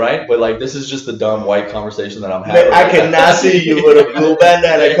fits me, right? But like this is just the dumb white conversation that I'm having. I cannot see you with a blue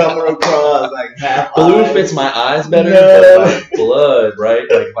bandana coming across like half. Blue fits my eyes better, but like blood, right?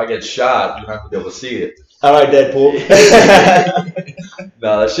 Like if I get shot, you're not gonna be able to see it. All right, Deadpool.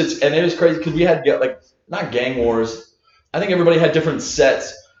 No, that shit's, and it was crazy because we had like not gang wars. I think everybody had different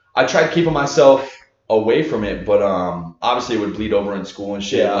sets. I tried keeping myself away from it, but obviously it would bleed over in school and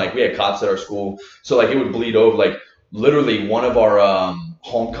shit. Yeah. Like we had cops at our school, so like it would bleed over. Like literally one of our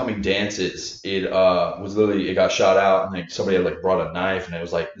homecoming dances, it got shot out, and like somebody had like brought a knife, and it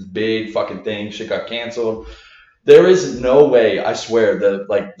was like this big fucking thing. Shit got canceled. There is no way, I swear,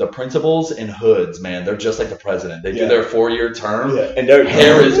 the principals in hoods, man, they're just like the president. They do their 4-year term, and their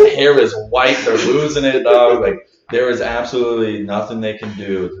hair is white. They're losing it, dog. Like there is absolutely nothing they can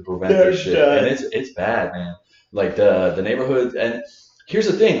do to prevent this shit, and it's bad, man. Like the neighborhood, and here's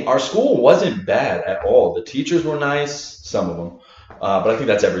the thing: our school wasn't bad at all. The teachers were nice, some of them, but I think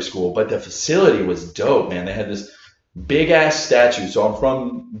that's every school. But the facility was dope, man. They had this big ass statue. So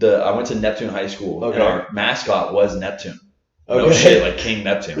I went to Neptune High School, and our mascot was Neptune. No shit, like King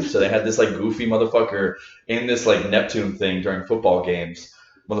Neptune. So they had this like goofy motherfucker in this like Neptune thing during football games.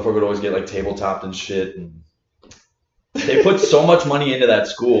 Motherfucker would always get like tabletopped and shit. And they put so much money into that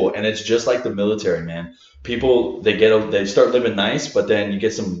school, and it's just like the military, man. People they start living nice, but then you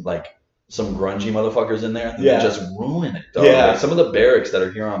get some grungy motherfuckers in there, and they just ruin it. Dog. Yeah. Like, some of the barracks that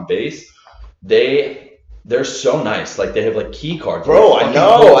are here on base, they're so nice. Like they have like key cards. Bro, I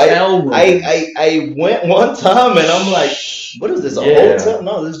know. I went one time and I'm like, what is this? A hotel?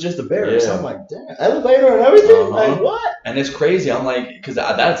 No, this is just a barracks. I'm like, damn, elevator and everything. Like what? And it's crazy. I'm like, because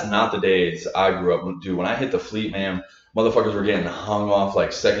that's not the days I grew up. Dude, when I hit the fleet, man, motherfuckers were getting hung off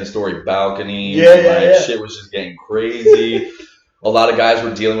like second story balconies. Shit was just getting crazy. A lot of guys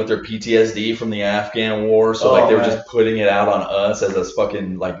were dealing with their PTSD from the Afghan war, so like they were just putting it out on us as us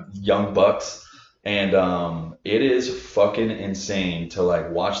fucking like young bucks. And it is fucking insane to like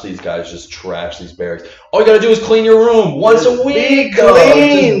watch these guys just trash these barracks. All you gotta do is clean your room once a week.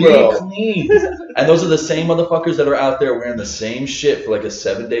 Clean, bro. Clean. And those are the same motherfuckers that are out there wearing the same shit for like a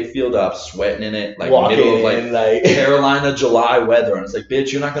 7-day field op, sweating in it, like walking middle of in, like Carolina July weather. And it's like,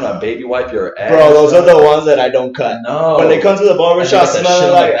 bitch, you're not gonna baby wipe your ass. Bro, those are the ones that I don't cut. No. When they come to the barbershop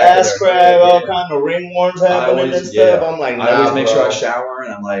smelling like ass crack, all kind of ringworms happening and stuff, I'm like, nah, I always make sure I shower,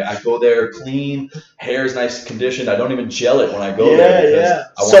 and I'm like, I go there clean, hair's nice conditioned. I don't even gel it when I go there. Yeah.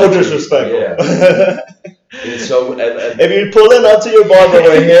 So disrespectful. Yeah. And so, if you're pulling up to your barber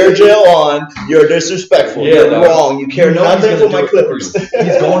with hair gel on, you're disrespectful. Yeah, you're wrong. You care nothing for my clippers.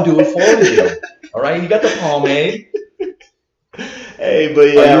 He's going to do it for you. All right, you got the pomade. Hey,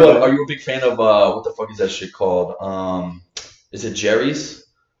 but yeah. Are you a big fan of what the fuck is that shit called? Is it Jerry's?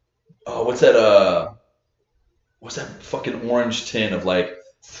 Oh, what's that fucking orange tin of like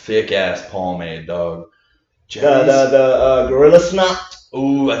thick ass pomade, dog? Jerry's? The Gorilla Snot.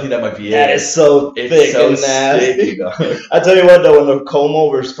 Ooh, I think that might be it. That is so thick and nasty. I tell you what, though, when the comb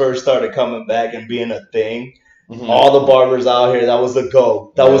overs first started coming back and being a thing, all the barbers out here, that was the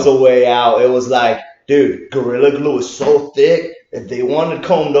go. That was the way out. It was like, dude, Gorilla Glue is so thick. If they wanted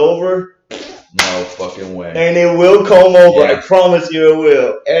combed over, no fucking way. And it will comb over. I promise you it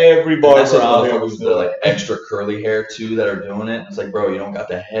will. Every barber out here was doing like extra curly hair too that are doing it. It's like, bro, you don't got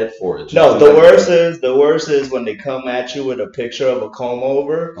the head for it. No, the worst is when they come at you with a picture of a comb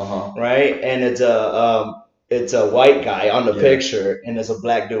over, right? And it's a white guy on the picture, and it's a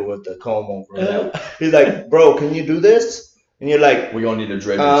black dude with the comb over. He's like, bro, can you do this? And you're like, we're going to need to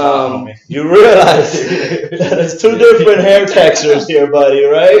drape your top, homie. You realize that it's two different hair textures here, buddy,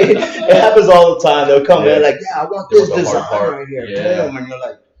 right? It happens all the time. They'll come in like, I want this design right here. Boom. And you're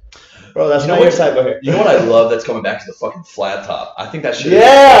like, bro, that's not your type of hair. You know what I love that's coming back to the fucking flat top? I think that shit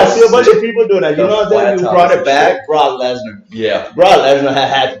I see a bunch of people doing that. You know what who brought it back? Brock Lesnar. Yeah. Brock Lesnar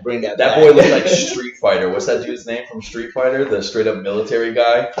had to bring that back. That boy looked like Street Fighter. What's that dude's name from Street Fighter? The straight up military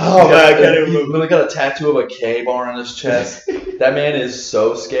guy. Oh, man, I can't even remember. He literally got a tattoo of a K bar on his chest. That man is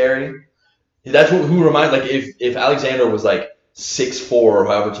so scary. That's who reminds, like, if Alexander was like 6'4" or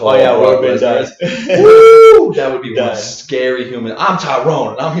however tall. Brock Lesnar is. Woo! That would be one scary human. I'm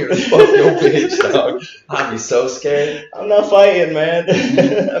Tyrone, and I'm here to fuck your bitch, dog. I'd be so scared. I'm not fighting, man.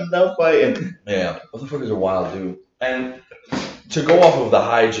 I'm not fighting. Yeah, motherfuckers are wild, dude. And to go off of the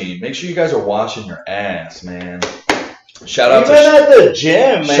hygiene, make sure you guys are washing your ass, man. Shout out at the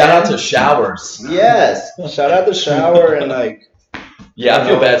gym, man. Shout out to showers. Yes. Shout out to shower and like. Yeah, I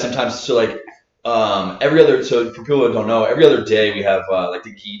feel bad sometimes. So like. Every other, so for people that don't know, every other day we have like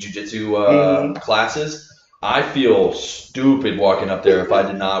the gi jiu-jitsu classes. I feel stupid walking up there if I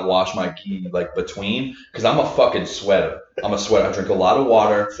did not wash my gi like between, because I'm a fucking sweater. I'm a sweater. I drink a lot of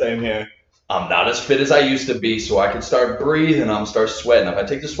water. Same here. I'm not as fit as I used to be, so I can start breathing. I'm gonna start sweating. If I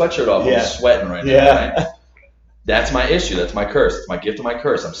take the sweatshirt off, I'm sweating right now. Right? That's my issue. That's my curse. It's my gift of my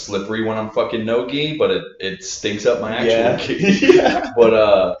curse. I'm slippery when I'm fucking no gi, but it stinks up my actual gi.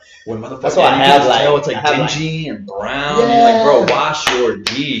 But when motherfuckers, that's why I have like, it's like dingy and brown. Yeah. You're like, bro, wash your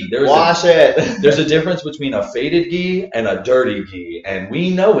gi. Wash it. There's a difference between a faded gi and a dirty gi, and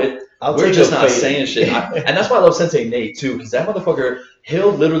we know it. We're just not saying shit. And that's why I love Sensei Nate too, because that motherfucker,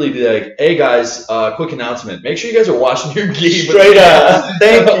 he'll literally be like, "Hey guys, quick announcement. Make sure you guys are washing your gi." Straight up.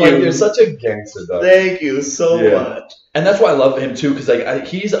 Thank you. Like, you're such a gangster, dog. Thank you so much. And that's why I love him too, because like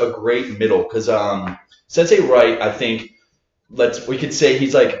he's a great middle. Because Sensei Wright, I think we could say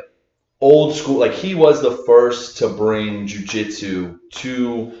he's like old school. Like he was the first to bring jiu-jitsu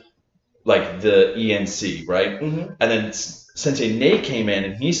to like the ENC, right? Mm-hmm. And then Sensei Nate came in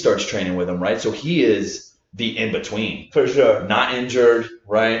and he starts training with him, right? So he is the in-between. For sure. Not injured,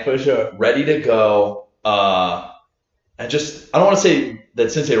 right? For sure. Ready to go. And just, I don't want to say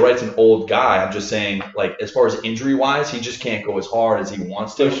that Sensei Wright's an old guy. I'm just saying, like, as far as injury-wise, he just can't go as hard as he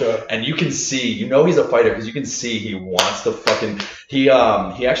wants to. For sure. And you can see, you know he's a fighter because you can see he wants to fucking, he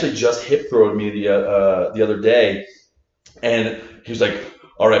actually just hip throwed me the other day. And he was like,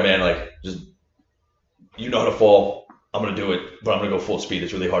 all right, man, like, just, you know how to fall. I'm going to do it, but I'm going to go full speed.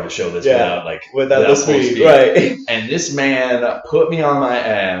 It's really hard to show this without the speed. Right. And this man put me on my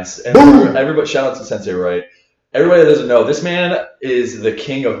ass. And everybody, shout out to Sensei Wright. Everybody that doesn't know, this man is the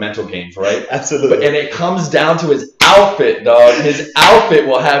king of mental games, right? Absolutely. And it comes down to his outfit, dog. His outfit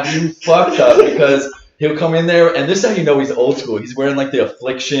will have you fucked up because he'll come in there, and this is how you know he's old school. He's wearing like the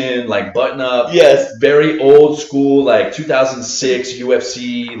Affliction, like button up. Yes. Very old school, like 2006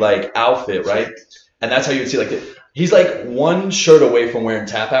 UFC like outfit, right? And that's how you would see like he's like one shirt away from wearing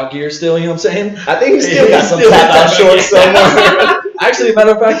tap out gear still, you know what I'm saying? I think he's still got some tap out shorts somewhere. Actually,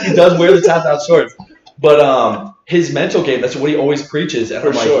 matter of fact, he does wear the tap out shorts. But his mental game, that's what he always preaches. And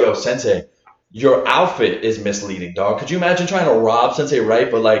I'm like, yo, Sensei, your outfit is misleading, dog. Could you imagine trying to rob Sensei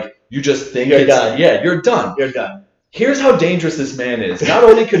Wright, but like You just think you're done. Yeah, you're done. You're done. Here's how dangerous this man is. Not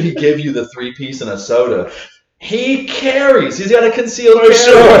only could he give you the 3-piece and a soda, he carries. He's got a concealed carry.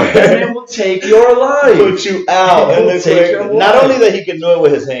 Sure. And it will take your life. Put you out. And take your life. Not only that he can do it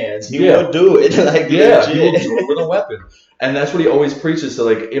with his hands, he will do it. Like, yeah, he will do it with a weapon. And that's what he always preaches. So,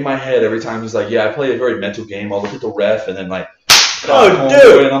 like, in my head, every time he's like, yeah, I play a very mental game. I'll look at the ref and then, like, oh,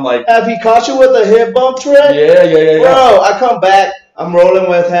 dude. And I'm like, have he caught you with a hip bump trick? Yeah. Bro, I come back. I'm rolling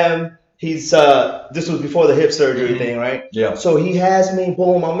with him. He's this was before the hip surgery thing, right? Yeah. So he has me,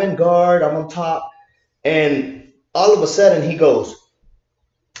 boom, I'm in guard, I'm on top, and all of a sudden he goes,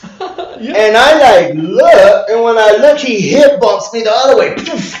 and I like look, and when I look, he hip bumps me the other way,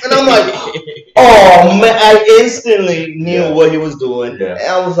 and I'm like, oh man, I instantly knew what he was doing, and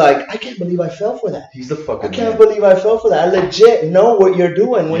I was like, I can't believe I fell for that. He's the fucking. I can't believe I fell for that. I legit know what you're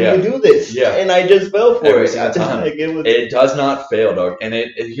doing when you do this, and I just fell for every it. single time. Like, it does not fail, dog. And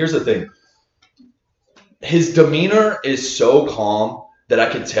here's the thing. His demeanor is so calm that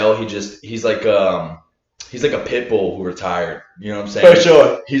I could tell he's like a pit bull who retired. You know what I'm saying? For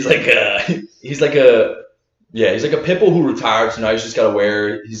sure. He's like a pit bull who retired. So now he's just got to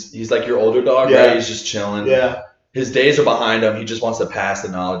wear. He's like your older dog, right? He's just chilling. Yeah. His days are behind him. He just wants to pass the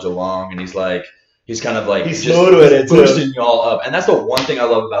knowledge along, and he's kind of like he's smooth with it, boosting y'all up. And that's the one thing I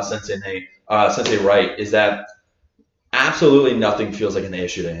love about Sensei Wright is that absolutely nothing feels like an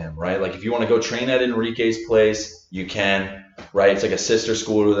issue to him, right? Like if you want to go train at Enrique's place, you can, right? It's like a sister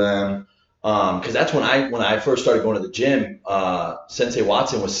school to them. Because that's when I first started going to the gym. Sensei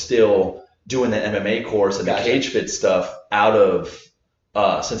Watson was still doing the MMA course and the cage fit stuff out of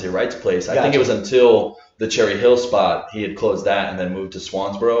Sensei Wright's place. I think it was until the Cherry Hill spot he had closed that and then moved to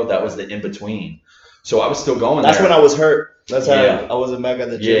Swansboro. That was the in between. So I was still going. That's there. when I was hurt. That's how I wasn't back at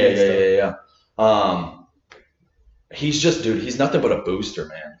the gym. Yeah. He's just, dude, he's nothing but a booster,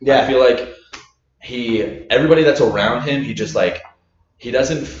 man. Yeah. I feel like everybody that's around him, he just like, he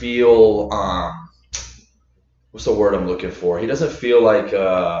doesn't feel, what's the word I'm looking for? He doesn't feel like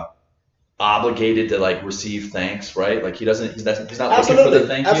obligated to like receive thanks, right? Like he's not looking for the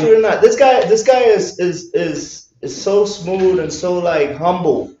thank you. Absolutely not. This guy is so smooth and so like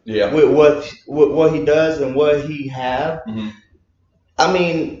humble with what he does and what he have. Mm-hmm. I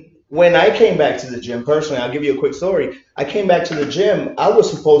mean, when I came back to the gym, personally, I'll give you a quick story. I came back to the gym. I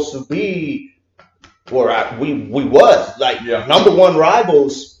was supposed to be, or we was like number one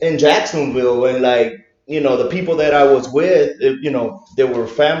rivals in Jacksonville, and like the people that I was with, they were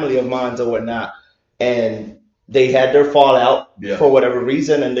family of mine or whatnot, and they had their fallout for whatever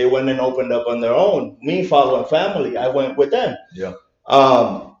reason, and they went and opened up on their own. Me following family, I went with them. Yeah.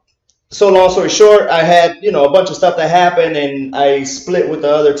 So long story short, I had, a bunch of stuff that happened, and I split with the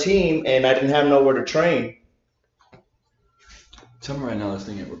other team, and I didn't have nowhere to train. Tell me right now this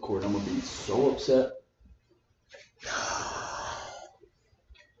thing ain't recording. I'm going to be so upset.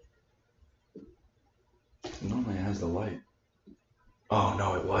 Normally it has the light. Oh,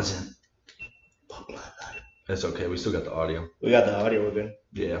 no, it wasn't. That's okay. We still got the audio. We got the audio. We're good.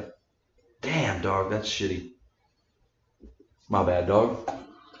 Yeah. Damn, dog. That's shitty. My bad, dog.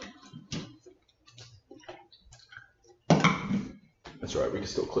 That's right. We can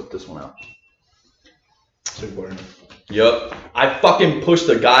still clip this one out. It's important. Yup. I fucking pushed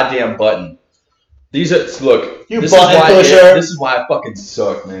the goddamn button. These are look. You button pusher. This is why I fucking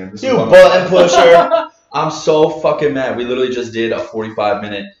suck, man. You button pusher. I'm so fucking mad. We literally just did a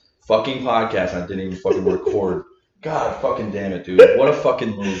 45-minute fucking podcast. And I didn't even fucking record. God fucking damn it, dude. What a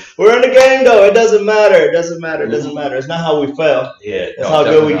fucking move. We're in the game, though. It doesn't matter. It doesn't matter. It's not how we fell. Yeah. It's how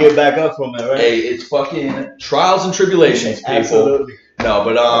good we get back up from it, right? Hey, it's fucking trials and tribulations, people. Absolutely. No,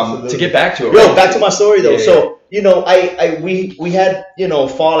 but to get back to it. Yo, back to my story, though. So, we had,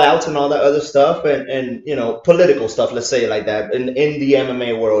 fallouts and all that other stuff and political stuff, let's say it like that, in the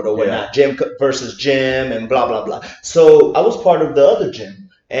MMA world or whatnot. Gym versus gym and blah, blah, blah. So I was part of the other gym.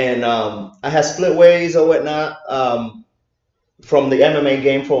 And I had split ways or whatnot from the MMA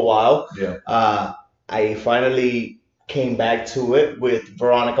game for a while. Yeah. I finally came back to it with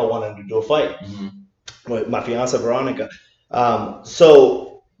Veronica wanting to do a fight with my fiance Veronica.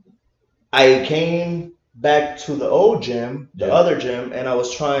 So I came back to the old gym, the other gym, and I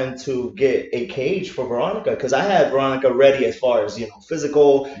was trying to get a cage for Veronica because I had Veronica ready as far as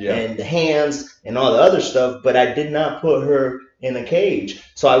physical and the hands and all the other stuff, but I did not put her in a cage.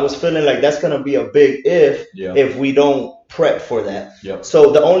 So I was feeling like that's going to be a big if we don't prep for that. Yep.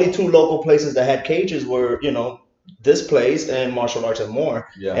 So the only two local places that had cages were, this place and Martial Arts and More.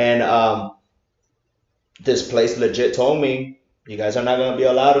 Yeah. And this place legit told me, you guys are not going to be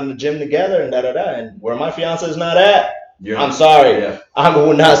allowed in the gym together and da-da-da. And where my fiance is not at, I'm sorry. Yeah. I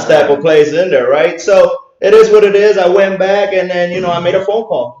will not step a place in there, right? So it is what it is. I went back and then, I made a phone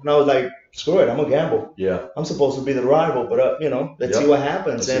call. And I was like, screw it, I'm going to gamble. Yeah. I'm supposed to be the rival, but, let's see what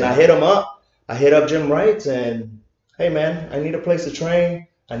happens. And I hit him up. I hit up Jim Wrights and, hey, man, I need a place to train.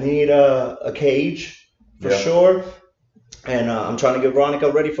 I need a cage for sure. And I'm trying to get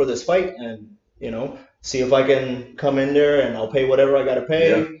Veronica ready for this fight and, see if I can come in there and I'll pay whatever I got to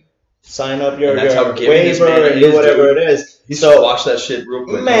pay. Yeah. Sign up your waiver and do whatever it is. So watch that shit real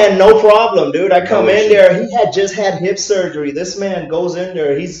quick. Man, no problem, dude. I come in there. He had just had hip surgery. This man goes in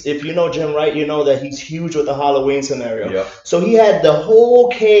there. If you know Jim Wright, you know that he's huge with the Halloween scenario. Yeah. So he had the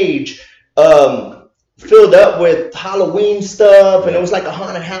whole cage filled up with Halloween stuff, and it was like a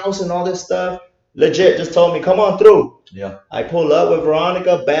haunted house and all this stuff. Legit, just told me, come on through. Yeah. I pull up with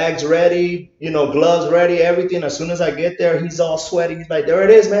Veronica, bags ready, gloves ready, everything. As soon as I get there, he's all sweaty. He's like, there it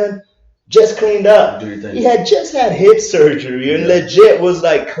is, man. Just cleaned up. He had just had hip surgery and legit was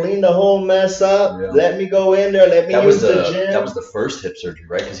like, clean the whole mess up. Yeah. Let me go in there. Let me use the gym. That was the first hip surgery,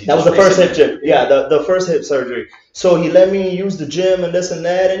 right? That was the first hip surgery. Yeah, the first hip surgery. So he let me use the gym and this and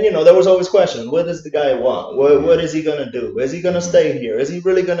that. And, there was always questions. What does the guy want? What is he going to do? Is he going to stay here? Is he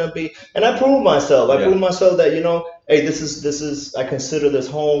really going to be? And I proved myself. I proved myself that, hey, this is, I consider this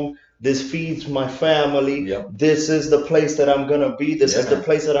home. This feeds my family. Yep. This is the place that I'm going to be. This is the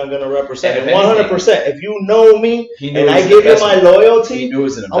place that I'm going to represent. And 100%. If you know me and I give you my loyalty, I'm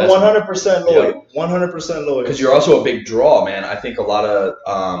 100% loyal. 100% loyal. Because you're also a big draw, man. I think a lot of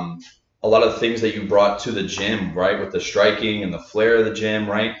the things that you brought to the gym, right, with the striking and the flair of the gym,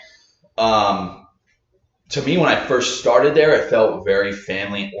 right? To me, when I first started there, it felt very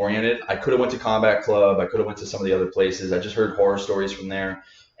family oriented. I could have went to Combat Club. I could have went to some of the other places. I just heard horror stories from there.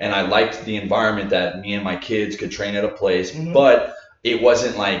 And I liked the environment that me and my kids could train at a place, but it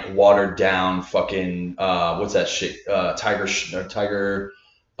wasn't like watered down fucking, what's that shit? Tiger,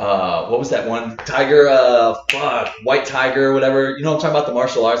 what was that one? White Tiger, whatever. You know what I'm talking about? The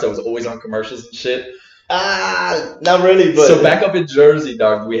martial arts that was always on commercials and shit. Not really, but. So back up in Jersey,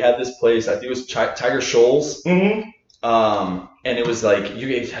 dog, we had this place, I think it was Tiger Shoals. And it was like, you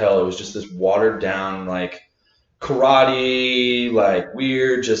could tell it was just this watered down, like, karate, like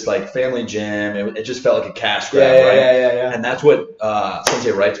weird, just like family gym. It just felt like a cash grab, right? Yeah. And that's what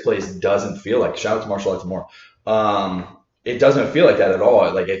Sensei Wright's place doesn't feel like. Shout out to Martial Arts More. It doesn't feel like that at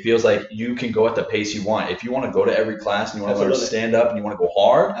all. Like it feels like you can go at the pace you want. If you want to go to every class and you want to learn to stand up and you want to go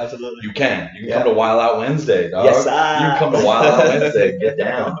hard, you can. You can come to Wild Out Wednesday, dog. Yes, you can come to Wild Out Wednesday and get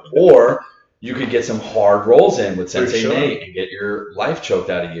down. Or you could get some hard rolls in with Sensei Nate and get your life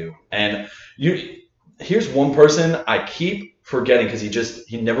choked out of you. And here's one person I keep forgetting because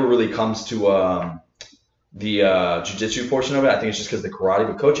he never really comes to the jiu-jitsu portion of it. I think it's just because the karate.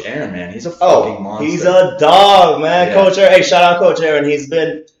 But Coach Aaron, man, he's a fucking monster. He's a dog, man. Yeah. Coach Aaron. Hey, shout out Coach Aaron. He's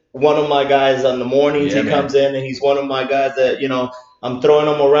been one of my guys on the mornings. He comes in and he's one of my guys that, I'm throwing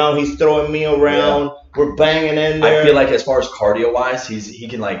him around. He's throwing me around. Yeah. We're banging in there. I feel like as far as cardio wise, he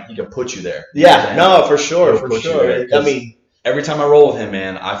can put you there. Yeah, no, for sure. I mean, every time I roll with him,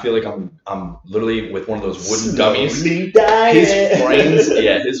 man, I feel like I'm literally with one of those wooden dummies. His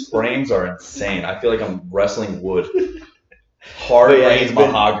frames are insane. I feel like I'm wrestling wood. Hard grained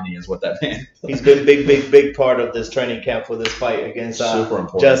mahogany is what that means. He's been big part of this training camp for this fight against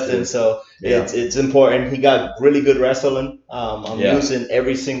Justin. Too. So it's important. He got really good wrestling. I'm using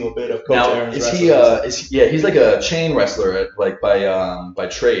every single bit of Coach Aaron's wrestling. He's like a chain wrestler, like by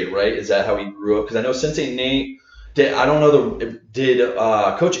trade, right? Is that how he grew up? Because I know Sensei Nate. Did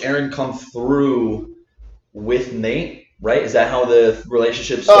Coach Aaron come through with Nate? Right? Is that how the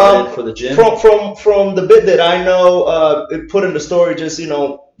relationship started for the gym? From the bit that I know, put in the story, just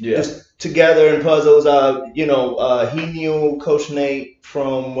just together in puzzles. He knew Coach Nate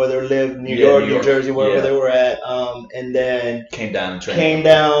from where they lived, New York, New Jersey, wherever they were at, and then came down and trained. Came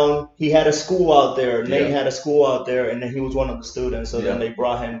down. He had a school out there. Nate had a school out there, and then he was one of the students. So then they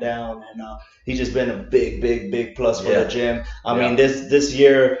brought him down, and he's just been a big plus for the gym. I mean, this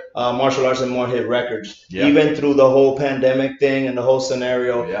year, Martial Arts and More hit records. Even through the whole pandemic thing and the whole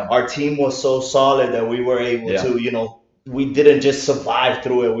scenario, our team was so solid that we were able to, we didn't just survive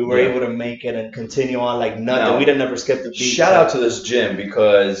through it. We were able to make it and continue on like nothing. Now, we didn't ever skip the beat. Shout out to this gym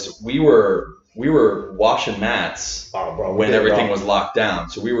because we were washing mats when everything was locked down.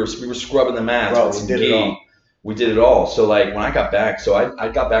 So we were scrubbing the mats with some gi. We did it all. So like when I got back, I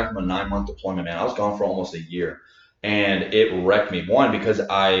got back from a 9-month deployment, man. I was gone for almost a year. And it wrecked me. One, because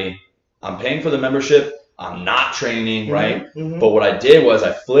I'm paying for the membership. I'm not training, right? But what I did was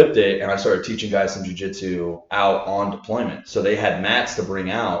I flipped it and I started teaching guys some jiu-jitsu out on deployment. So they had mats to bring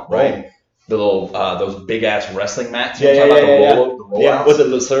out, right? little those big ass wrestling mats. Yeah, The roll with the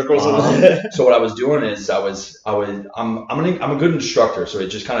little circles. So what I was doing is I'm a good instructor, so it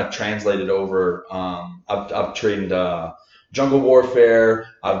just kind of translated over. I've trained jungle warfare.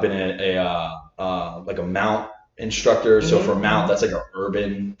 I've been like a mount instructor. So for mount, that's like an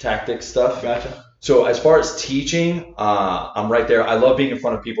urban tactics stuff. Gotcha. So as far as teaching, I'm right there. I love being in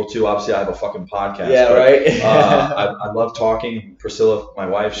front of people too. Obviously, I have a fucking podcast. Yeah, right. I love talking. Priscilla, my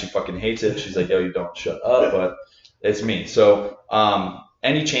wife, she fucking hates it. She's like, yo, you don't shut up, but it's me. So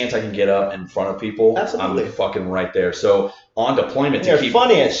any chance I can get up in front of people, absolutely. I'm fucking right there. So on deployment, you're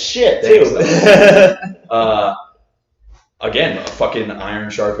funny as shit too. Again, fucking iron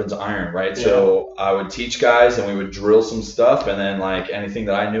sharpens iron, right? Yeah. So I would teach guys, and we would drill some stuff, and then like anything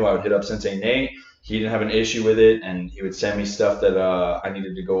that I knew, I would hit up Sensei Nate. He didn't have an issue with it, and he would send me stuff that I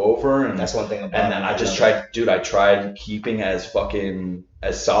needed to go over. And that's one thing about it. And then I just tried keeping as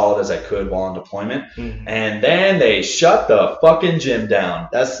solid as I could while on deployment. Mm-hmm. And then they shut the fucking gym down.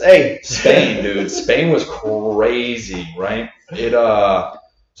 Spain, dude. Spain was crazy, right?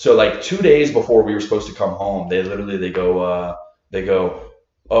 So like 2 days before we were supposed to come home, they go,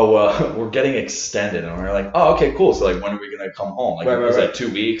 oh, we're getting extended. And we're like, oh, okay, cool. So like, when are we going to come home? Like, it was like 2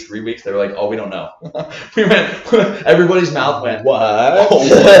 weeks, 3 weeks. They were like, oh, we don't know. Everybody's mouth went, what? Oh,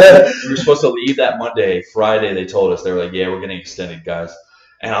 what? We were supposed to leave that Monday. Friday, they told us, they were like, yeah, we're getting extended, guys.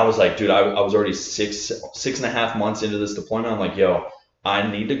 And I was like, dude, I was already 6.5 months into this deployment. I'm like, yo, I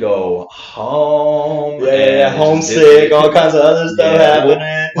need to go home. Yeah, homesick, all kinds of other stuff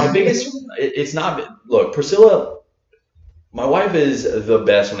happening. My biggest, it's not, look, Priscilla, my wife is the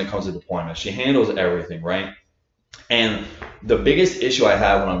best when it comes to deployment. She handles everything, right? And the biggest issue I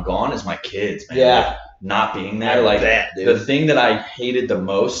have when I'm gone is my kids, man. Yeah. Like, not being there. Like, the thing that I hated the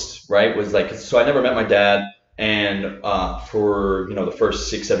most, right, was like, so I never met my dad. And for, the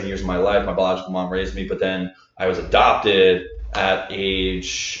first 6-7 years of my life, my biological mom raised me. But then I was adopted at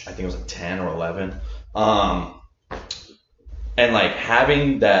age, I think it was like 10 or 11. And like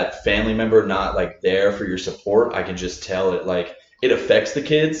having that family member not like there for your support, I can just tell it like it affects the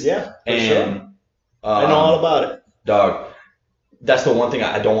kids. Yeah, and sure. I know all about it. Dog, that's the one thing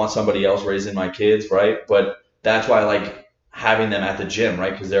I don't want somebody else raising my kids, right? But that's why I like having them at the gym,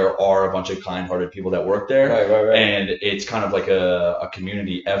 right? Because there are a bunch of kind-hearted people that work there. Right. And it's kind of like a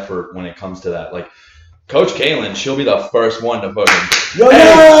community effort when it comes to that. Like Coach Kaylin, she'll be the first one to fucking yo,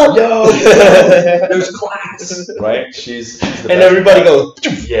 there's class, right? She's the and everybody goes,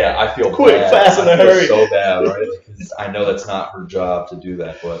 yeah, I feel quick, bad. fast, in a hurry. So bad, right? Because I know that's not her job to do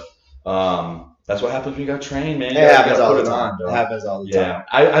that, but that's what happens when you got trained, man. It happens all the time. It happens all the time. Yeah,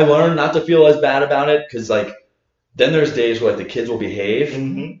 I learned not to feel as bad about it because like. Then there's days where like the kids will behave,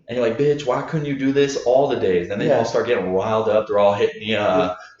 and you're like, "Bitch, why couldn't you do this all the days?" Then they all start getting riled up. They're all hitting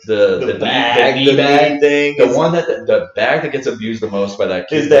the bag, knee bag thing. The bag that gets abused the most by that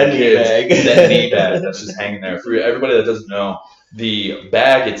kid is that knee bag. That knee bag that's just hanging there. For everybody that doesn't know, the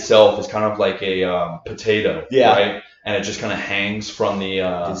bag itself is kind of like a potato, right? And it just kind of hangs from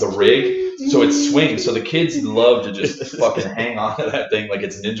the rig, so it swings. So the kids love to just fucking hang on to that thing like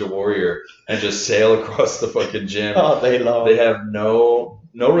it's Ninja Warrior and just sail across the fucking gym. Oh, they love. They have no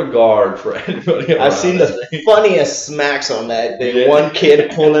regard for anybody. I've seen the funniest smacks on that thing. Yeah. One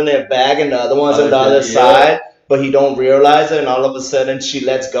kid pulling their bag and the other one's on the other side, but he don't realize it, and all of a sudden she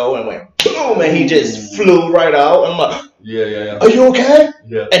lets go and went boom, and he just flew right out. I'm like, yeah. Are you okay?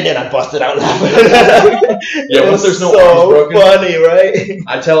 Yeah. And then I busted out laughing. Once there's no so arms broken. Funny, right?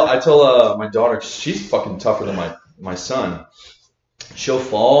 I tell my daughter, she's fucking tougher than my son. She'll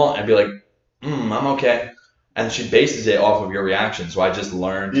fall and be like, I'm okay. And she bases it off of your reaction. So I just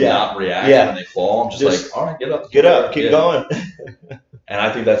learned to not react when they fall. I'm just like, all right, get up, keep going. And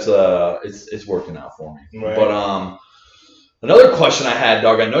I think that's it's working out for me. Right. But another question I had,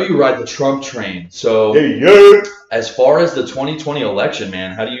 dog. I know you ride the Trump train. So as far as the 2020 election,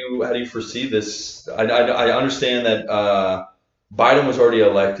 man, how do you foresee this? I understand that Biden was already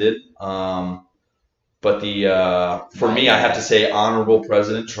elected, but for me, I have to say honorable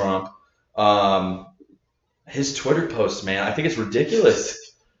President Trump. His Twitter posts, man, I think it's ridiculous.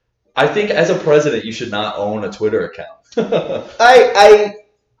 I think as a president, you should not own a Twitter account. I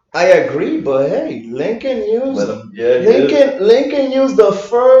agree, but hey, Lincoln used Lincoln used the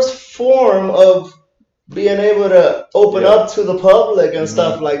first form of being able to open up to the public and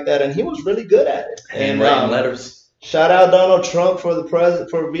stuff like that, and he was really good at it. And writing letters. Shout out Donald Trump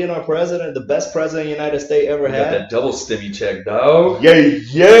for being our president, the best president the United States ever had. Got that double stimmy check, dog. Yay!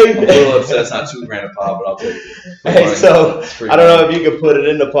 I'm a little upset. It's not $2,000 a pop, but I'll take it. Hey, so I don't know if you can put it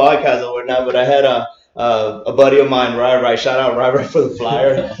in the podcast or whatnot, but I a buddy of mine, Rai, shout out Rai for the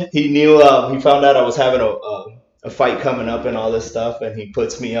flyer. He knew, he found out I was having a fight coming up and all this stuff, and he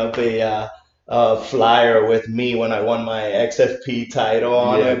puts me up a flyer with me when I won my XFP title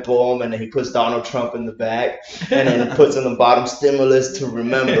on it, boom, and then he puts Donald Trump in the back, and then he puts in the bottom stimulus to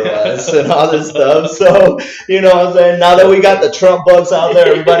remember us and all this stuff. So, you know what I'm saying? Now that we got the Trump bucks out there,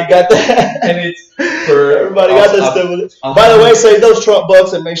 everybody got that. And it's for everybody got the stimulus. By the way, save those Trump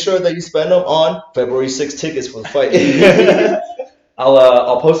bucks and make sure that you spend them on February 6th tickets for the fight.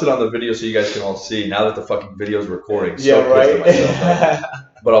 I'll post it on the video so you guys can all see. Now that the fucking video's recording, so yeah, right. Myself,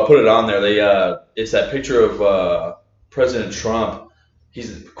 but I'll put it on there. It's that picture of President Trump.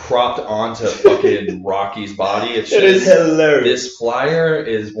 He's cropped onto fucking Rocky's body. It is hilarious. This flyer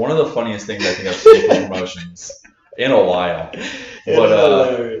is one of the funniest things I think I've seen for promotions in a while.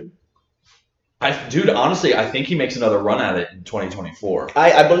 But dude, honestly, I think he makes another run at it in 2024.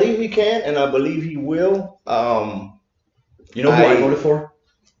 I believe he can, and I believe he will. You know who I voted for?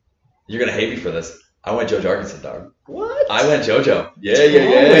 You're gonna hate me for this. I went Joe Jorgensen, dog. What? I went JoJo. Yeah.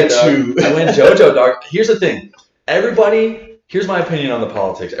 Dog. I went JoJo, dog. Here's the thing. Here's my opinion on the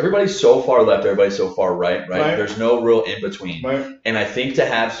politics. Everybody's so far left, everybody's so far right? There's no real in between. Right. And I think to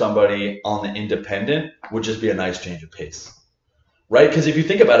have somebody on the independent would just be a nice change of pace. Right? Because if you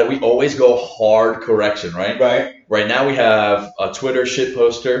think about it, we always go hard correction, right? Right. Right now we have a Twitter shit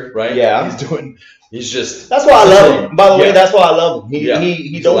poster, right? Yeah. He's just. That's why I love him. By the way, that's why I love him.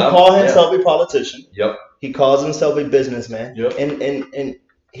 He don't call himself a politician. Yep. He calls himself a businessman. Yep. And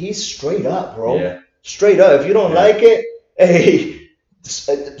he's straight up, bro. Yeah. Straight up. If you don't like it, hey,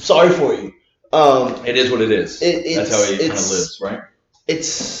 sorry for you. It is what it is. That's how he kind of lives, right?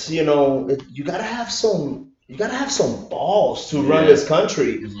 It's you gotta have some balls to run this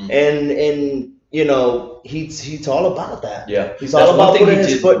country, and he's all about that. Yeah, he's all about putting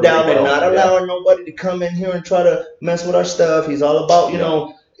his foot down and not allowing nobody to come in here and try to mess with our stuff. He's all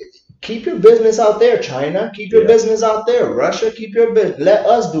about keep your business out there, China. Keep your business out there, Russia. Keep your business. Let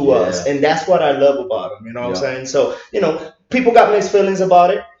us do us, and that's what I love about him. You know what I'm saying? So people got mixed feelings about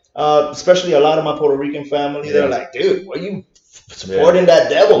it, especially a lot of my Puerto Rican family. They're like, dude, what are you supporting that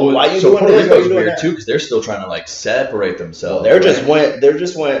devil? Why are you doing Puerto this? Rico's weird too, because they're still trying to separate themselves. Well, they're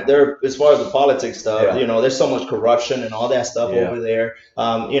as far as the politics stuff. There's so much corruption and all that stuff over there.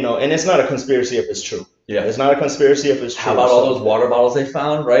 And it's not a conspiracy if it's true. Yeah, it's not a conspiracy if it's true. How about all those water bottles they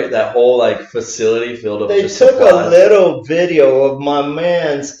found? Right, that whole facility filled up. They took a little video of my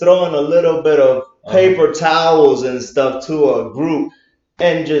man's throwing a little bit of paper towels and stuff to a group.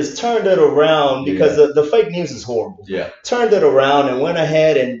 And just turned it around because the fake news is horrible. Yeah. Turned it around and went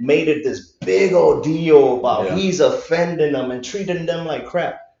ahead and made it this big old deal about he's offending them and treating them like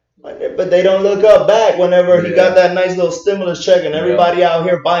crap. But they don't look up back whenever he got that nice little stimulus check and everybody out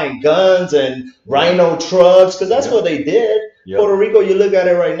here buying guns and rhino trucks because that's what they did. Yep. Puerto Rico, you look at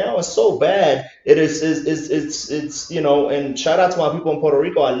it right now, it's so bad. It's and shout out to my people in Puerto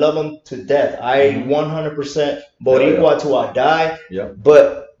Rico. I love them to death. I 100% Boricua till I die. Yep.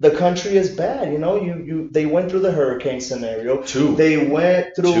 But the country is bad. They went through the hurricane scenario. They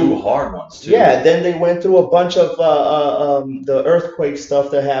went through 2 hard ones too. Yeah, then they went through a bunch of the earthquake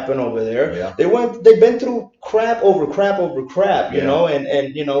stuff that happened over there. Yeah. They've been through crap over crap over crap,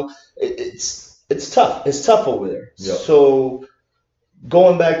 it's tough. It's tough over there. Yep. So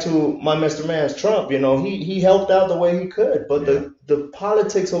going back to my Mr. Man's Trump, he helped out the way he could, but the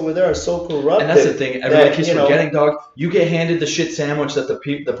politics over there are so corrupt. And that's the thing. Everybody keeps forgetting, dog. You get handed the shit sandwich that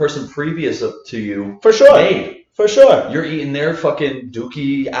the person previous to you made. For sure. You're eating their fucking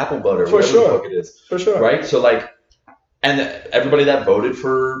dookie apple butter. For sure. The fuck it is. For sure. Right? So and everybody that voted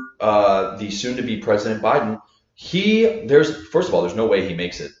for the soon-to-be President Biden, first of all, there's no way he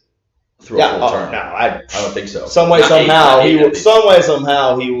makes it through a full term. No, I don't think so. Some way, somehow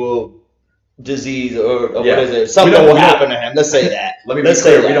he will disease or what is it? Something will happen to him. Let's say that. Let me be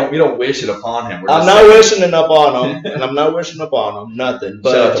clear. We don't wish it upon him. I'm not wishing it upon him, and I'm not wishing upon him nothing.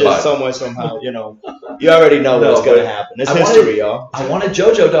 But just some way, somehow, you already know what's going to happen. It's history, y'all. I wanted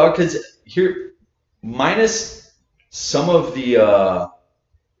JoJo, dog, because here, minus some of the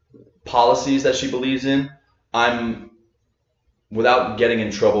policies that she believes in, without getting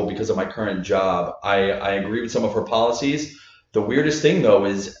in trouble because of my current job, I agree with some of her policies. The weirdest thing, though,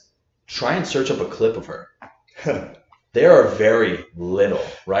 is try and search up a clip of her. There are very little,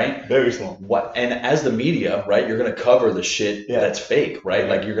 right? Very small. And as the media, right, you're going to cover the shit that's fake, right?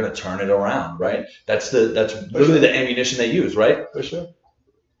 Like you're going to turn it around, right? That's literally the ammunition they use, right? For sure.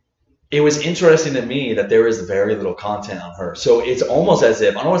 It was interesting to me that there is very little content on her. So it's almost as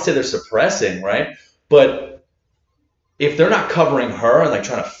if, I don't want to say they're suppressing, right? But if they're not covering her and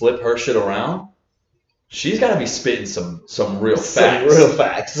trying to flip her shit around, she's got to be spitting some real facts. Some real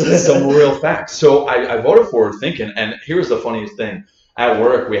facts. Some real facts. So I voted for her thinking, and here's the funniest thing. At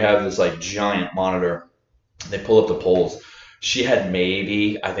work, we have this like giant monitor. They pull up the polls. She had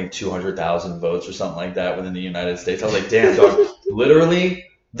maybe, I think, 200,000 votes or something like that within the United States. I was like, damn, dog. Literally,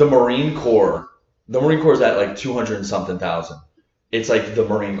 the Marine Corps is at like 200 and something thousand. It's like the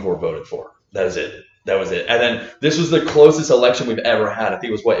Marine Corps voted for her. That is it. That was it. And then this was the closest election we've ever had. I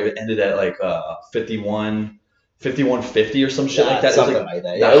think it was it ended at like 51-50 or some shit like that. Something like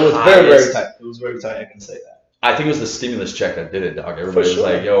that. Yeah, it was very, very tight. It was very tight. I can say that. I think it was the stimulus check that did it, dog. Everybody was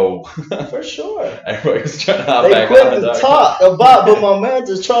like, yo. For sure. Everybody was trying to hop they back quit on, to dog. talk about, but my man's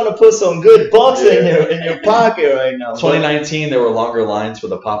just trying to put some good bucks in your pocket right now. 2019, there were longer lines for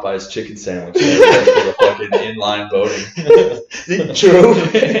the Popeyes chicken sandwich than for the fucking inline voting. True.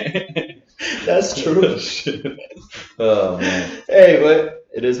 That's true. Oh, man. Hey, but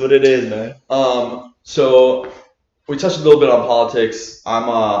it is what it is, man. So we touched a little bit on politics. I'm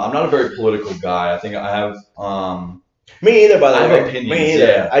not a very political guy. I think I have me either, by the way. I have opinions. Me either.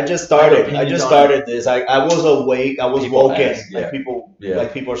 Yeah. I just started this. I was awake. I was people woken. Ask, yeah.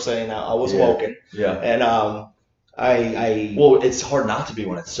 Like people are saying now. I was woken. Yeah. And well, it's hard not to be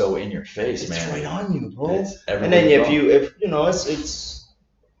when it's so in your face, man. It's right on you, bro. And then if you know, it's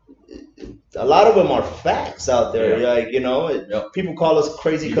a lot of them are facts out there. Yeah. Like, people call us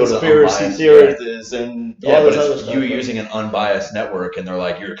crazy you conspiracy theorists and all this other stuff. You using an unbiased network, and they're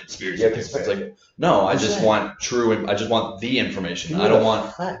like, you're a conspiracy theorist. It's like, no, I just want I just want the information. I don't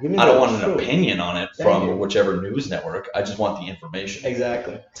want an opinion on it from whichever news network. I just want the information.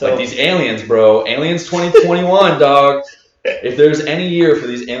 Exactly. So, like these aliens, bro. Aliens 2021, dog. If there's any year for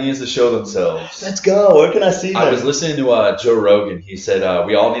these aliens to show themselves, let's go. Where can I see them? I was listening to Joe Rogan. He said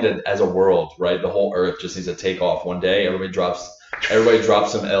we all need as a world, right? The whole Earth just needs to take off one day. Everybody drops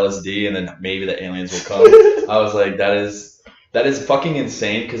some LSD, and then maybe the aliens will come. I was like, that is fucking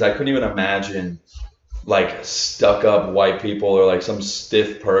insane, because I couldn't even imagine like stuck up white people or like some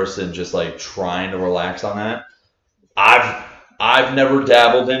stiff person just like trying to relax on that. I've never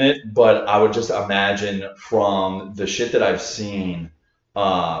dabbled in it, but I would just imagine from the shit that I've seen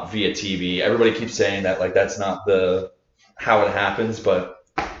via TV, everybody keeps saying that like that's not how it happens, but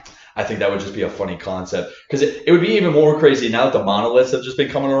I think that would just be a funny concept, because it would be even more crazy now that the monoliths have just been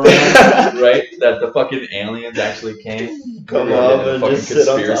coming around, right? That the fucking aliens actually came. Come up and just sit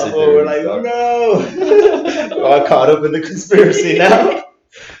on top of it. We're like, oh no. We're all caught up in the conspiracy now.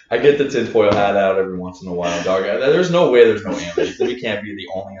 I get the tinfoil hat out every once in a while, dog. There's no way there's no aliens. We can't be the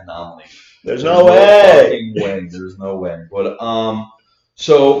only anomaly. There's no way. There's no way. But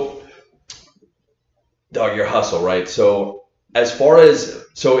so, dog, your hustle, right? So as far as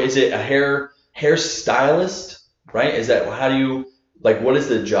is it a hair stylist, right? Is that how do you what is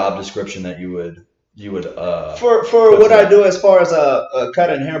the job description that you would for what I do as far as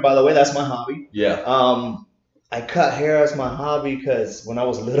cutting hair? By the way, that's my hobby. Yeah. I cut hair as my hobby because when I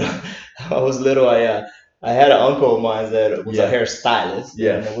was little, I had an uncle of mine that was a hairstylist.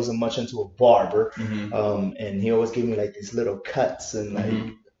 Yeah. And I wasn't much into a barber. Mm-hmm. And he always gave me like these little cuts, and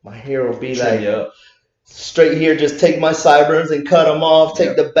like my hair will be straight here. Just take my sideburns and cut them off.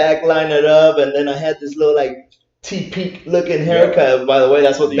 Take the back, line it up, and then I had this little T-peak looking haircut. Yep. By the way,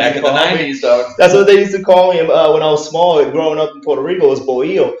 that's what they used to call me. Back in the 90s, dog. That's what they used to call me when I was small. Growing up in Puerto Rico, it was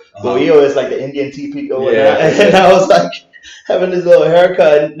boillo. Boillo is like the Indian T-peak over there. And I was like having this little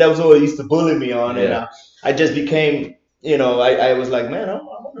haircut, and that was what they used to bully me on. And I just became, I was like, man, I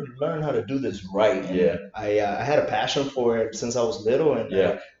want to learn how to do this right. And I had a passion for it since I was little, and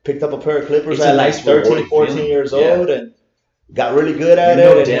I picked up a pair of clippers at like 13, 14 years old, and got really good at it.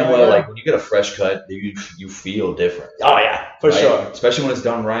 You know damn well, when you get a fresh cut, you feel different. Oh, yeah, for sure. Especially when it's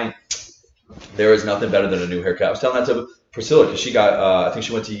done right. There is nothing better than a new haircut. I was telling that to Priscilla, because she got, I think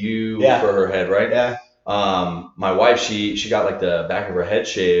she went to you for her head, right? Yeah. My wife, she got the back of her head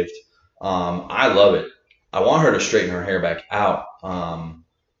shaved. I love it. I want her to straighten her hair back out.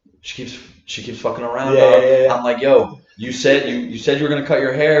 She keeps fucking around. Yeah. I'm like, yo. You said you were gonna cut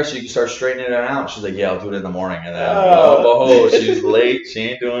your hair so you can start straightening it out. She's like, yeah, I'll do it in the morning. And then she's late. She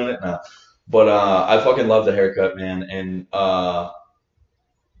ain't doing it now. But I fucking love the haircut, man. And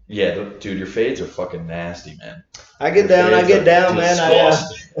dude, your fades are fucking nasty, man. I get down, man.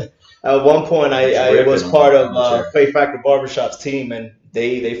 At one point, I was part of Faith Factor Barbershop's team, and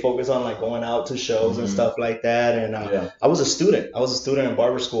they focus on going out to shows and stuff like that. And I was a student. In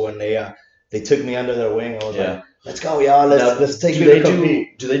barber school, and they took me under their wing. I was like, let's go, y'all. Let's take you to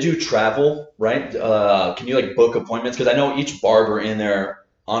compete. Do they do travel, right? Can you book appointments? Because I know each barber in there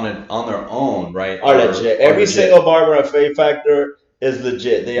on their own, right? Are legit. Every single barber at Faith Factor is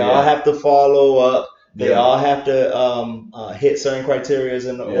legit. They all have to follow up They all have to hit certain criteria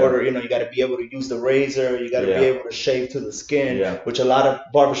in the order. You got to be able to use the razor. You got to be able to shave to the skin, which a lot of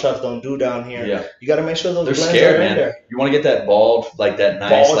barbershops don't do down here. Yeah. You got to make sure those blends scared, are man. in there. You want to get that bald, like that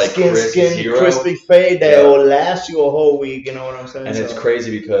nice, bald like skin, crispy fade that will last you a whole week. You know what I'm saying? And it's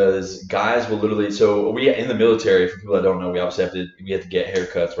crazy because guys will literally. So we in the military. For people that don't know, we obviously have to get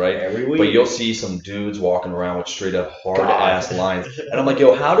haircuts, right? Every week. But you'll see some dudes walking around with straight up hard ass lines, and I'm like,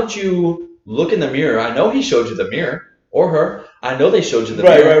 yo, how did you look in the mirror? I know he showed you the mirror, or her. I know they showed you the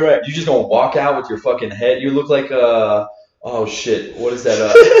mirror. Right. You just gonna walk out with your fucking head. You look like oh shit, what is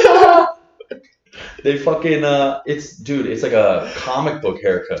that? They fucking it's like a comic book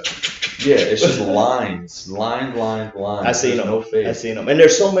haircut. Yeah, it's just lines. I seen them. No face. I seen them, and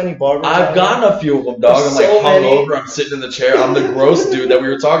there's so many barbers. I've gotten a few of them, dog. I'm like hungover. I'm sitting in the chair. I'm the gross dude that we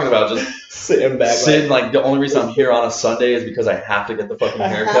were talking about, just sitting back. Like the only reason I'm here on a Sunday is because I have to get the fucking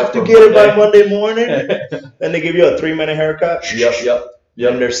haircut. I have to get it by Monday morning. Then they give you a 3-minute haircut. Yep.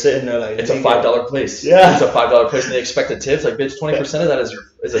 And they're sitting there like it's a $5 place. Yeah, it's a $5 place, and they expect the tips. Like, bitch, 20% of that is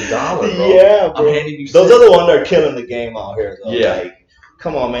 $1, bro. Yeah, bro. I'm handing you. Those are the ones that are killing the game out here, though. Yeah. Like,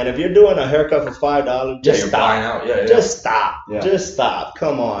 come on, man. If you're doing a haircut for $5, just stop. Buying out. Yeah. Just stop. Yeah. Just stop.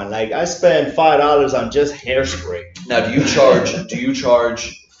 Come on. Like, I spend $5 on just hairspray. Now, do you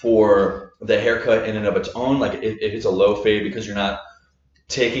charge for the haircut in and of its own? Like, if it's a low fade because you're not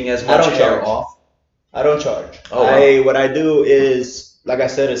taking as much hair off? I don't charge. Oh, wow. What I do is, like I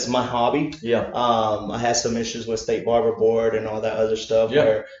said, it's my hobby. Yeah. I had some issues with State Barber Board and all that other stuff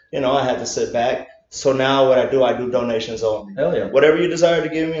where, I had to sit back. So now what I do donations only. Hell yeah. Whatever you desire to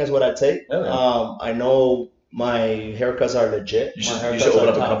give me is what I take. Hell yeah. I know my haircuts are legit. You should open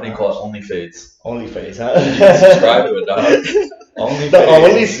up a company called Only Fades. Only Fades, huh? You subscribe to it, dog.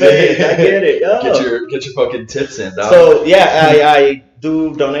 Only Fades. I get it. Yo. Get your fucking tips in, dog. So I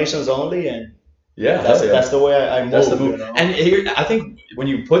do donations only, and that's the way I move. That's the move. And here, I think when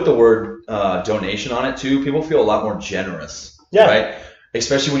you put the word donation on it too, people feel a lot more generous. Yeah. Right.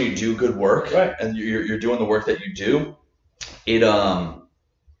 Especially when you do good work, right? And you're doing the work that you do. It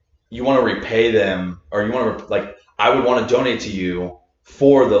you want to repay them, or you want to I would want to donate to you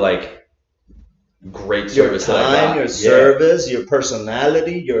for the great service your time, that I got. Your service, your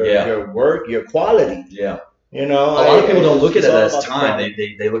personality, your work, your quality. Yeah. You know, a lot of people don't look at it as time.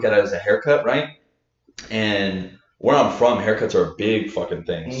 They look at it as a haircut, right? And where I'm from, haircuts are a big fucking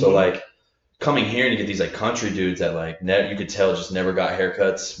thing. Mm-hmm. So coming here and you get these country dudes that you could tell just never got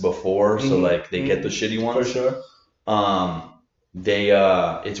haircuts before. Mm-hmm. So they get the shitty ones. For sure.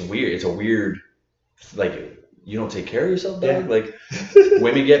 It's weird. It's a weird, you don't take care of yourself, dog. Yeah.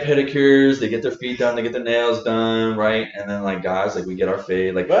 Women get pedicures, they get their feet done, they get their nails done, right? And then guys, we get our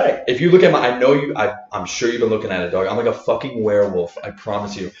fade. Right. If you look at I'm sure you've been looking at it, dog. I'm like a fucking werewolf. I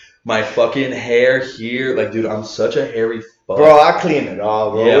promise you. My fucking hair here, dude, I'm such a hairy fuck. Bro, I clean it all,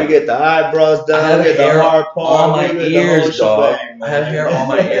 bro. Yeah. We get the eyebrows done, we get the hard part on my ears, dog. I have hair on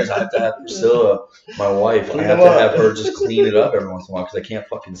my ears. I have to have Priscilla, my wife, I have to have her just clean it up every once in a while because I can't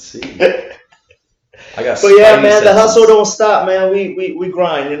fucking see. I got. But yeah, man, the hustle don't stop, man. We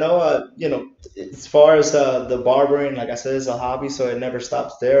grind, as far as the barbering, like I said, it's a hobby, so it never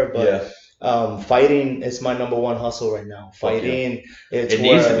stops there. But fighting is my number one hustle right now. Fighting, it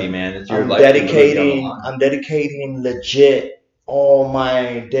needs to be, man. It's your life. I'm dedicating legit all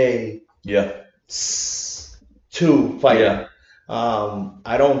my day. Yeah. To fighting. Yeah.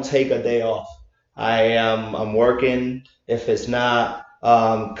 I don't take a day off. I'm working. If it's not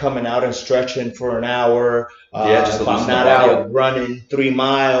coming out and stretching for an hour, just if I'm not out running 3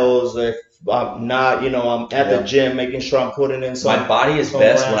 miles, if I'm not, I'm at the gym making sure I'm putting in some. My body is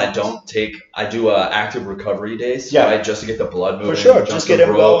best when I do active recovery days, right? Just to get the blood moving. For sure, just get it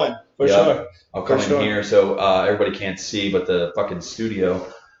going. For sure. I'll come in here so everybody can't see, but the fucking studio,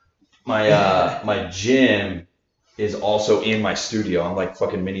 my gym is also in my studio. I'm like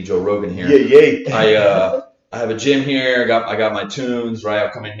fucking mini Joe Rogan here. Yeah. I have a gym here. I got my tunes, right?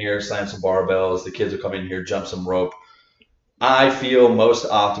 I'll come in here, slam some barbells. The kids will come in here, jump some rope. I feel most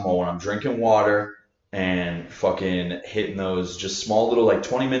optimal when I'm drinking water and fucking hitting those just small little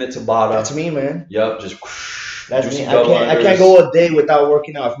 20 minutes of bottom. That's me, man. Yep, just that's me. I can't go a day without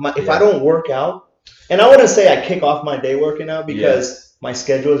working out. If I don't work out, and I wouldn't say I kick off my day working out because my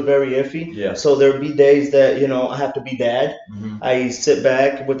schedule is very iffy. Yeah. So there'll be days that I have to be dad. Mm-hmm. I sit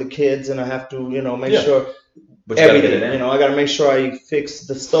back with the kids and I have to make sure. But everything, I got to make sure I fix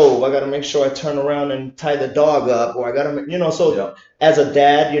the stove. I got to make sure I turn around and tie the dog up, or I got to, so as a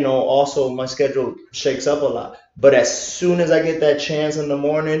dad, also my schedule shakes up a lot. But as soon as I get that chance in the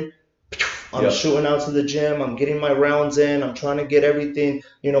morning, I'm shooting out to the gym. I'm getting my rounds in. I'm trying to get everything,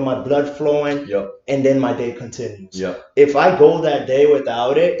 my blood flowing. And then my day continues. If I go that day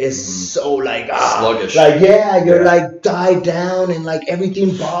without it, it's so like sluggish. Like you're like tied down and like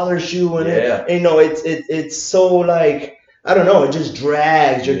everything bothers you and it's so like I don't know. It just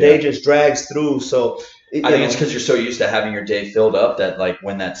drags. Your day just drags through. So I think it's because you're so used to having your day filled up that like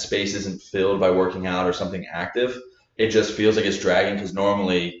when that space isn't filled by working out or something active, it just feels like it's dragging because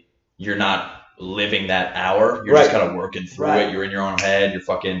normally you're not living that hour. You're just kind of working through it. You're in your own head. You're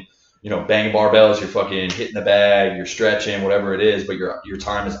fucking, banging barbells. You're fucking hitting the bag. You're stretching, whatever it is. But your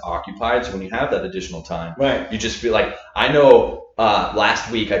time is occupied. So when you have that additional time, you just feel like I know.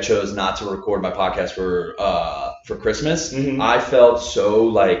 Last week I chose not to record my podcast for Christmas. I felt so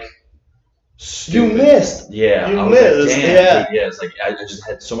like. Stupid. You missed. Yeah. You missed. Like, damn, dude, it's like I just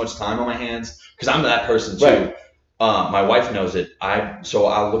had so much time on my hands because I'm that person too. My wife knows it. So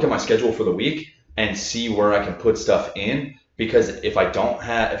I'll look at my schedule for the week and see where I can put stuff in because if I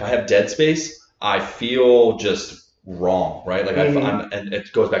have dead space, I feel just wrong, right? Like and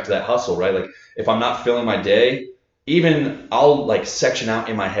it goes back to that hustle, right? Like if I'm not filling my day, even I'll like section out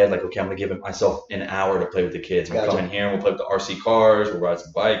in my head, like, okay, I'm gonna give myself an hour to play with the kids. We'll come in here and we'll play with the RC cars, we'll ride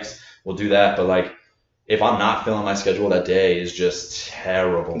some bikes, we'll do that. But like if I'm not filling my schedule that day is just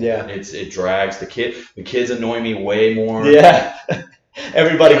terrible. Yeah. It drags. The kids annoy me way more. Yeah.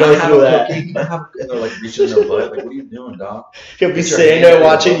 Everybody goes through that. And they're like reaching their butt. Like, what are you doing, dog? He'll be sitting there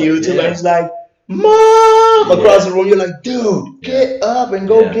watching YouTube and he's like, Mom! Across the room, you're like, dude, get up and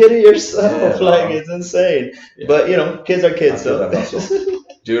go get it yourself. Like, it's insane. But, kids are kids.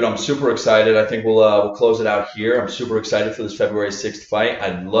 Dude, I'm super excited. I think we'll close it out here. I'm super excited for this February 6th fight.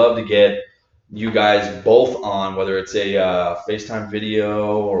 I'd love to get you guys both on, whether it's a FaceTime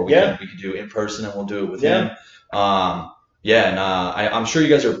video or we could do in person and we'll do it with him. I'm sure you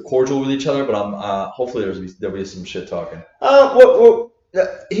guys are cordial with each other, but hopefully there'll be some shit talking.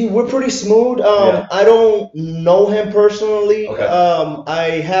 We're pretty smooth. I don't know him personally. Okay.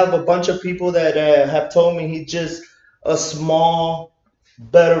 I have a bunch of people that have told me he's just a small,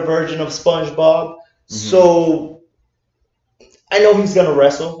 better version of SpongeBob. So I know he's gonna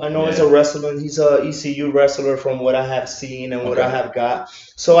wrestle. I know he's a wrestler. He's a ECU wrestler from what I have seen and what I have got.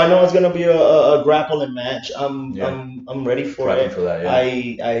 So I know it's gonna be a grappling match. I'm ready for it. For that,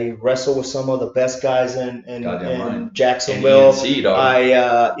 I wrestle with some of the best guys in Jacksonville.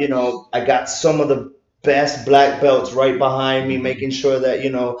 I got some of the best black belts right behind me, making sure that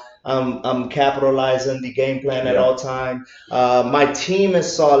I'm capitalizing the game plan at all time. My team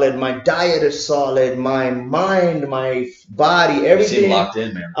is solid. My diet is solid. My mind, my body, everything. You seem locked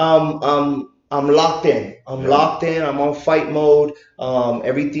in, man. I'm locked in. I'm locked in. I'm on fight mode.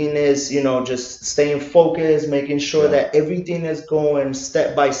 Everything is, just staying focused, making sure that everything is going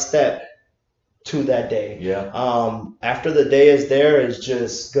step by step to that day. After the day is there, it's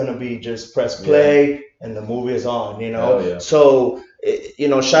just gonna be just press play and the movie is on. So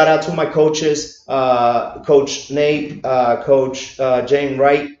shout out to my coaches, Coach Nate, Coach James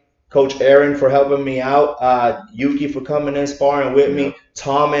Wright, Coach Aaron for helping me out, Yuki for coming in sparring with me,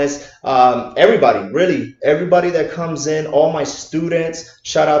 Thomas, everybody that comes in, all my students,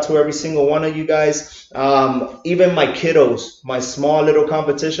 shout out to every single one of you guys, even my kiddos, my small little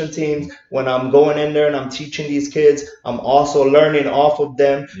competition teams. When I'm going in there and I'm teaching these kids, I'm also learning off of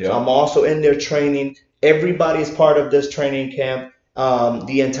them. I'm also in there training. Everybody is part of this training camp.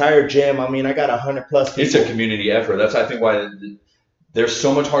 The entire gym. I mean, I got 100+ people. It's a community effort. That's, I think, why there's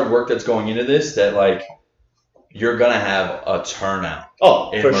so much hard work that's going into this that, like, you're going to have a turnout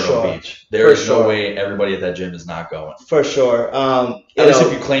in Myrtle Beach. There is no way everybody at that gym is not going. For sure. At least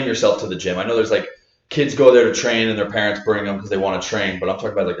if you claim yourself to the gym. I know there's, like, kids go there to train and their parents bring them because they want to train. But I'm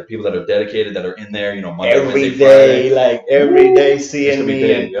talking about, like, the people that are dedicated, that are in there, Monday, every Wednesday, day, Friday. like, every day seeing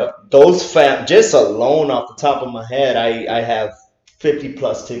me. And those just alone off the top of my head, I have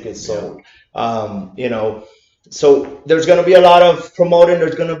 50+ tickets sold. So there's going to be a lot of promoting.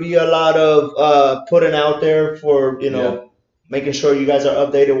 There's going to be a lot of putting out there for, making sure you guys are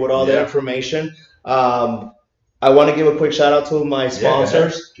updated with all the information. I want to give a quick shout out to my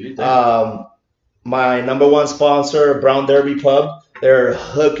sponsors. My number one sponsor, Brown Derby Pub. They're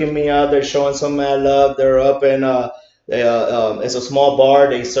hooking me up. They're showing some mad love. They're up in it's a small bar.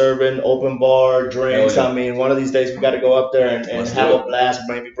 They serving open bar drinks. I mean, one of these days we got to go up there and have a blast.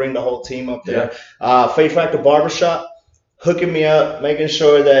 Maybe bring the whole team up there. Faith Factor Barbershop, hooking me up, making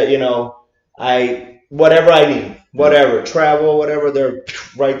sure that whatever I need, travel, whatever, they're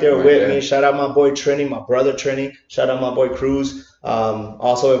right there with me. Shout out my boy Trini, my brother Trini. Shout out my boy Cruz.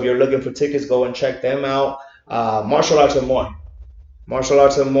 Also, if you're looking for tickets, go and check them out. Martial Arts and More. Martial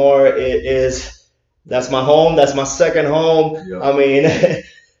Arts and More, that's my home. That's my second home. Yep. I mean,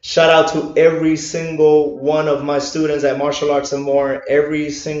 shout out to every single one of my students at Martial Arts and More, every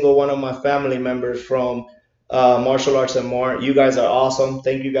single one of my family members from Martial Arts and More. You guys are awesome.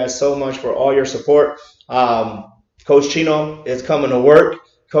 Thank you guys so much for all your support. Coach Chino is coming to work.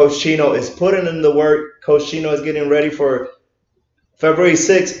 Coach Chino is putting in the work. Coach Chino is getting ready for February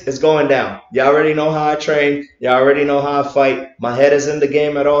 6th. It's going down. Y'all already know how I train. Y'all already know how I fight. My head is in the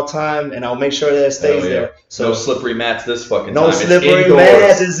game at all time, and I'll make sure that it stays there. So no slippery mats this fucking time. No slippery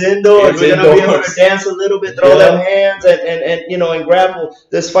mats. It's indoors. We're going to be able to dance a little bit, throw them hands, and grapple.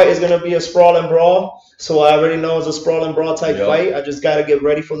 This fight is going to be a sprawl and brawl. So I already know it's a sprawl and brawl type fight. I just got to get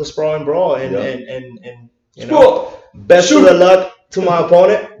ready for the sprawl and brawl. And you know, best of luck to my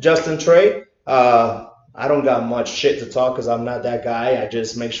opponent, Justin Trey. I don't got much shit to talk because I'm not that guy. I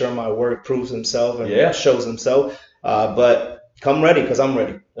just make sure my work proves himself and shows himself. But come ready because I'm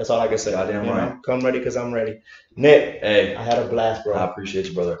ready. That's all I can say. Goddamn right. Come ready because I'm ready. Nick, hey, I had a blast, bro. I appreciate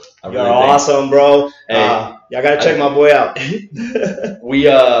you, brother. You're awesome, bro. Hey, y'all got to check my boy out.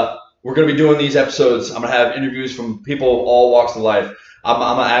 We're going to be doing these episodes. I'm going to have interviews from people of all walks of life. I'm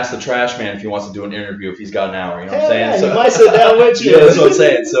going to ask the trash man if he wants to do an interview if he's got an hour. You know what I'm saying? So, he might sit down with you. Yeah, that's what I'm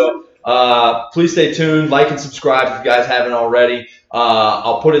saying. So please stay tuned. Like and subscribe if you guys haven't already.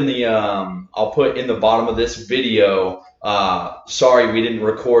 I'll put in the bottom of this video. Sorry we didn't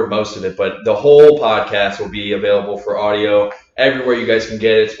record most of it, but the whole podcast will be available for audio everywhere you guys can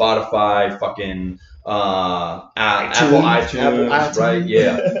get it. Spotify, fucking Apple iTunes, right?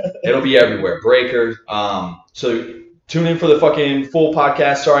 Yeah, it'll be everywhere. Breaker. So tune in for the fucking full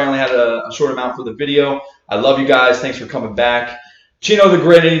podcast. Sorry I only had a short amount for the video. I love you guys. Thanks for coming back. Chino the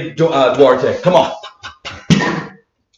Gritty, Duarte. Come on.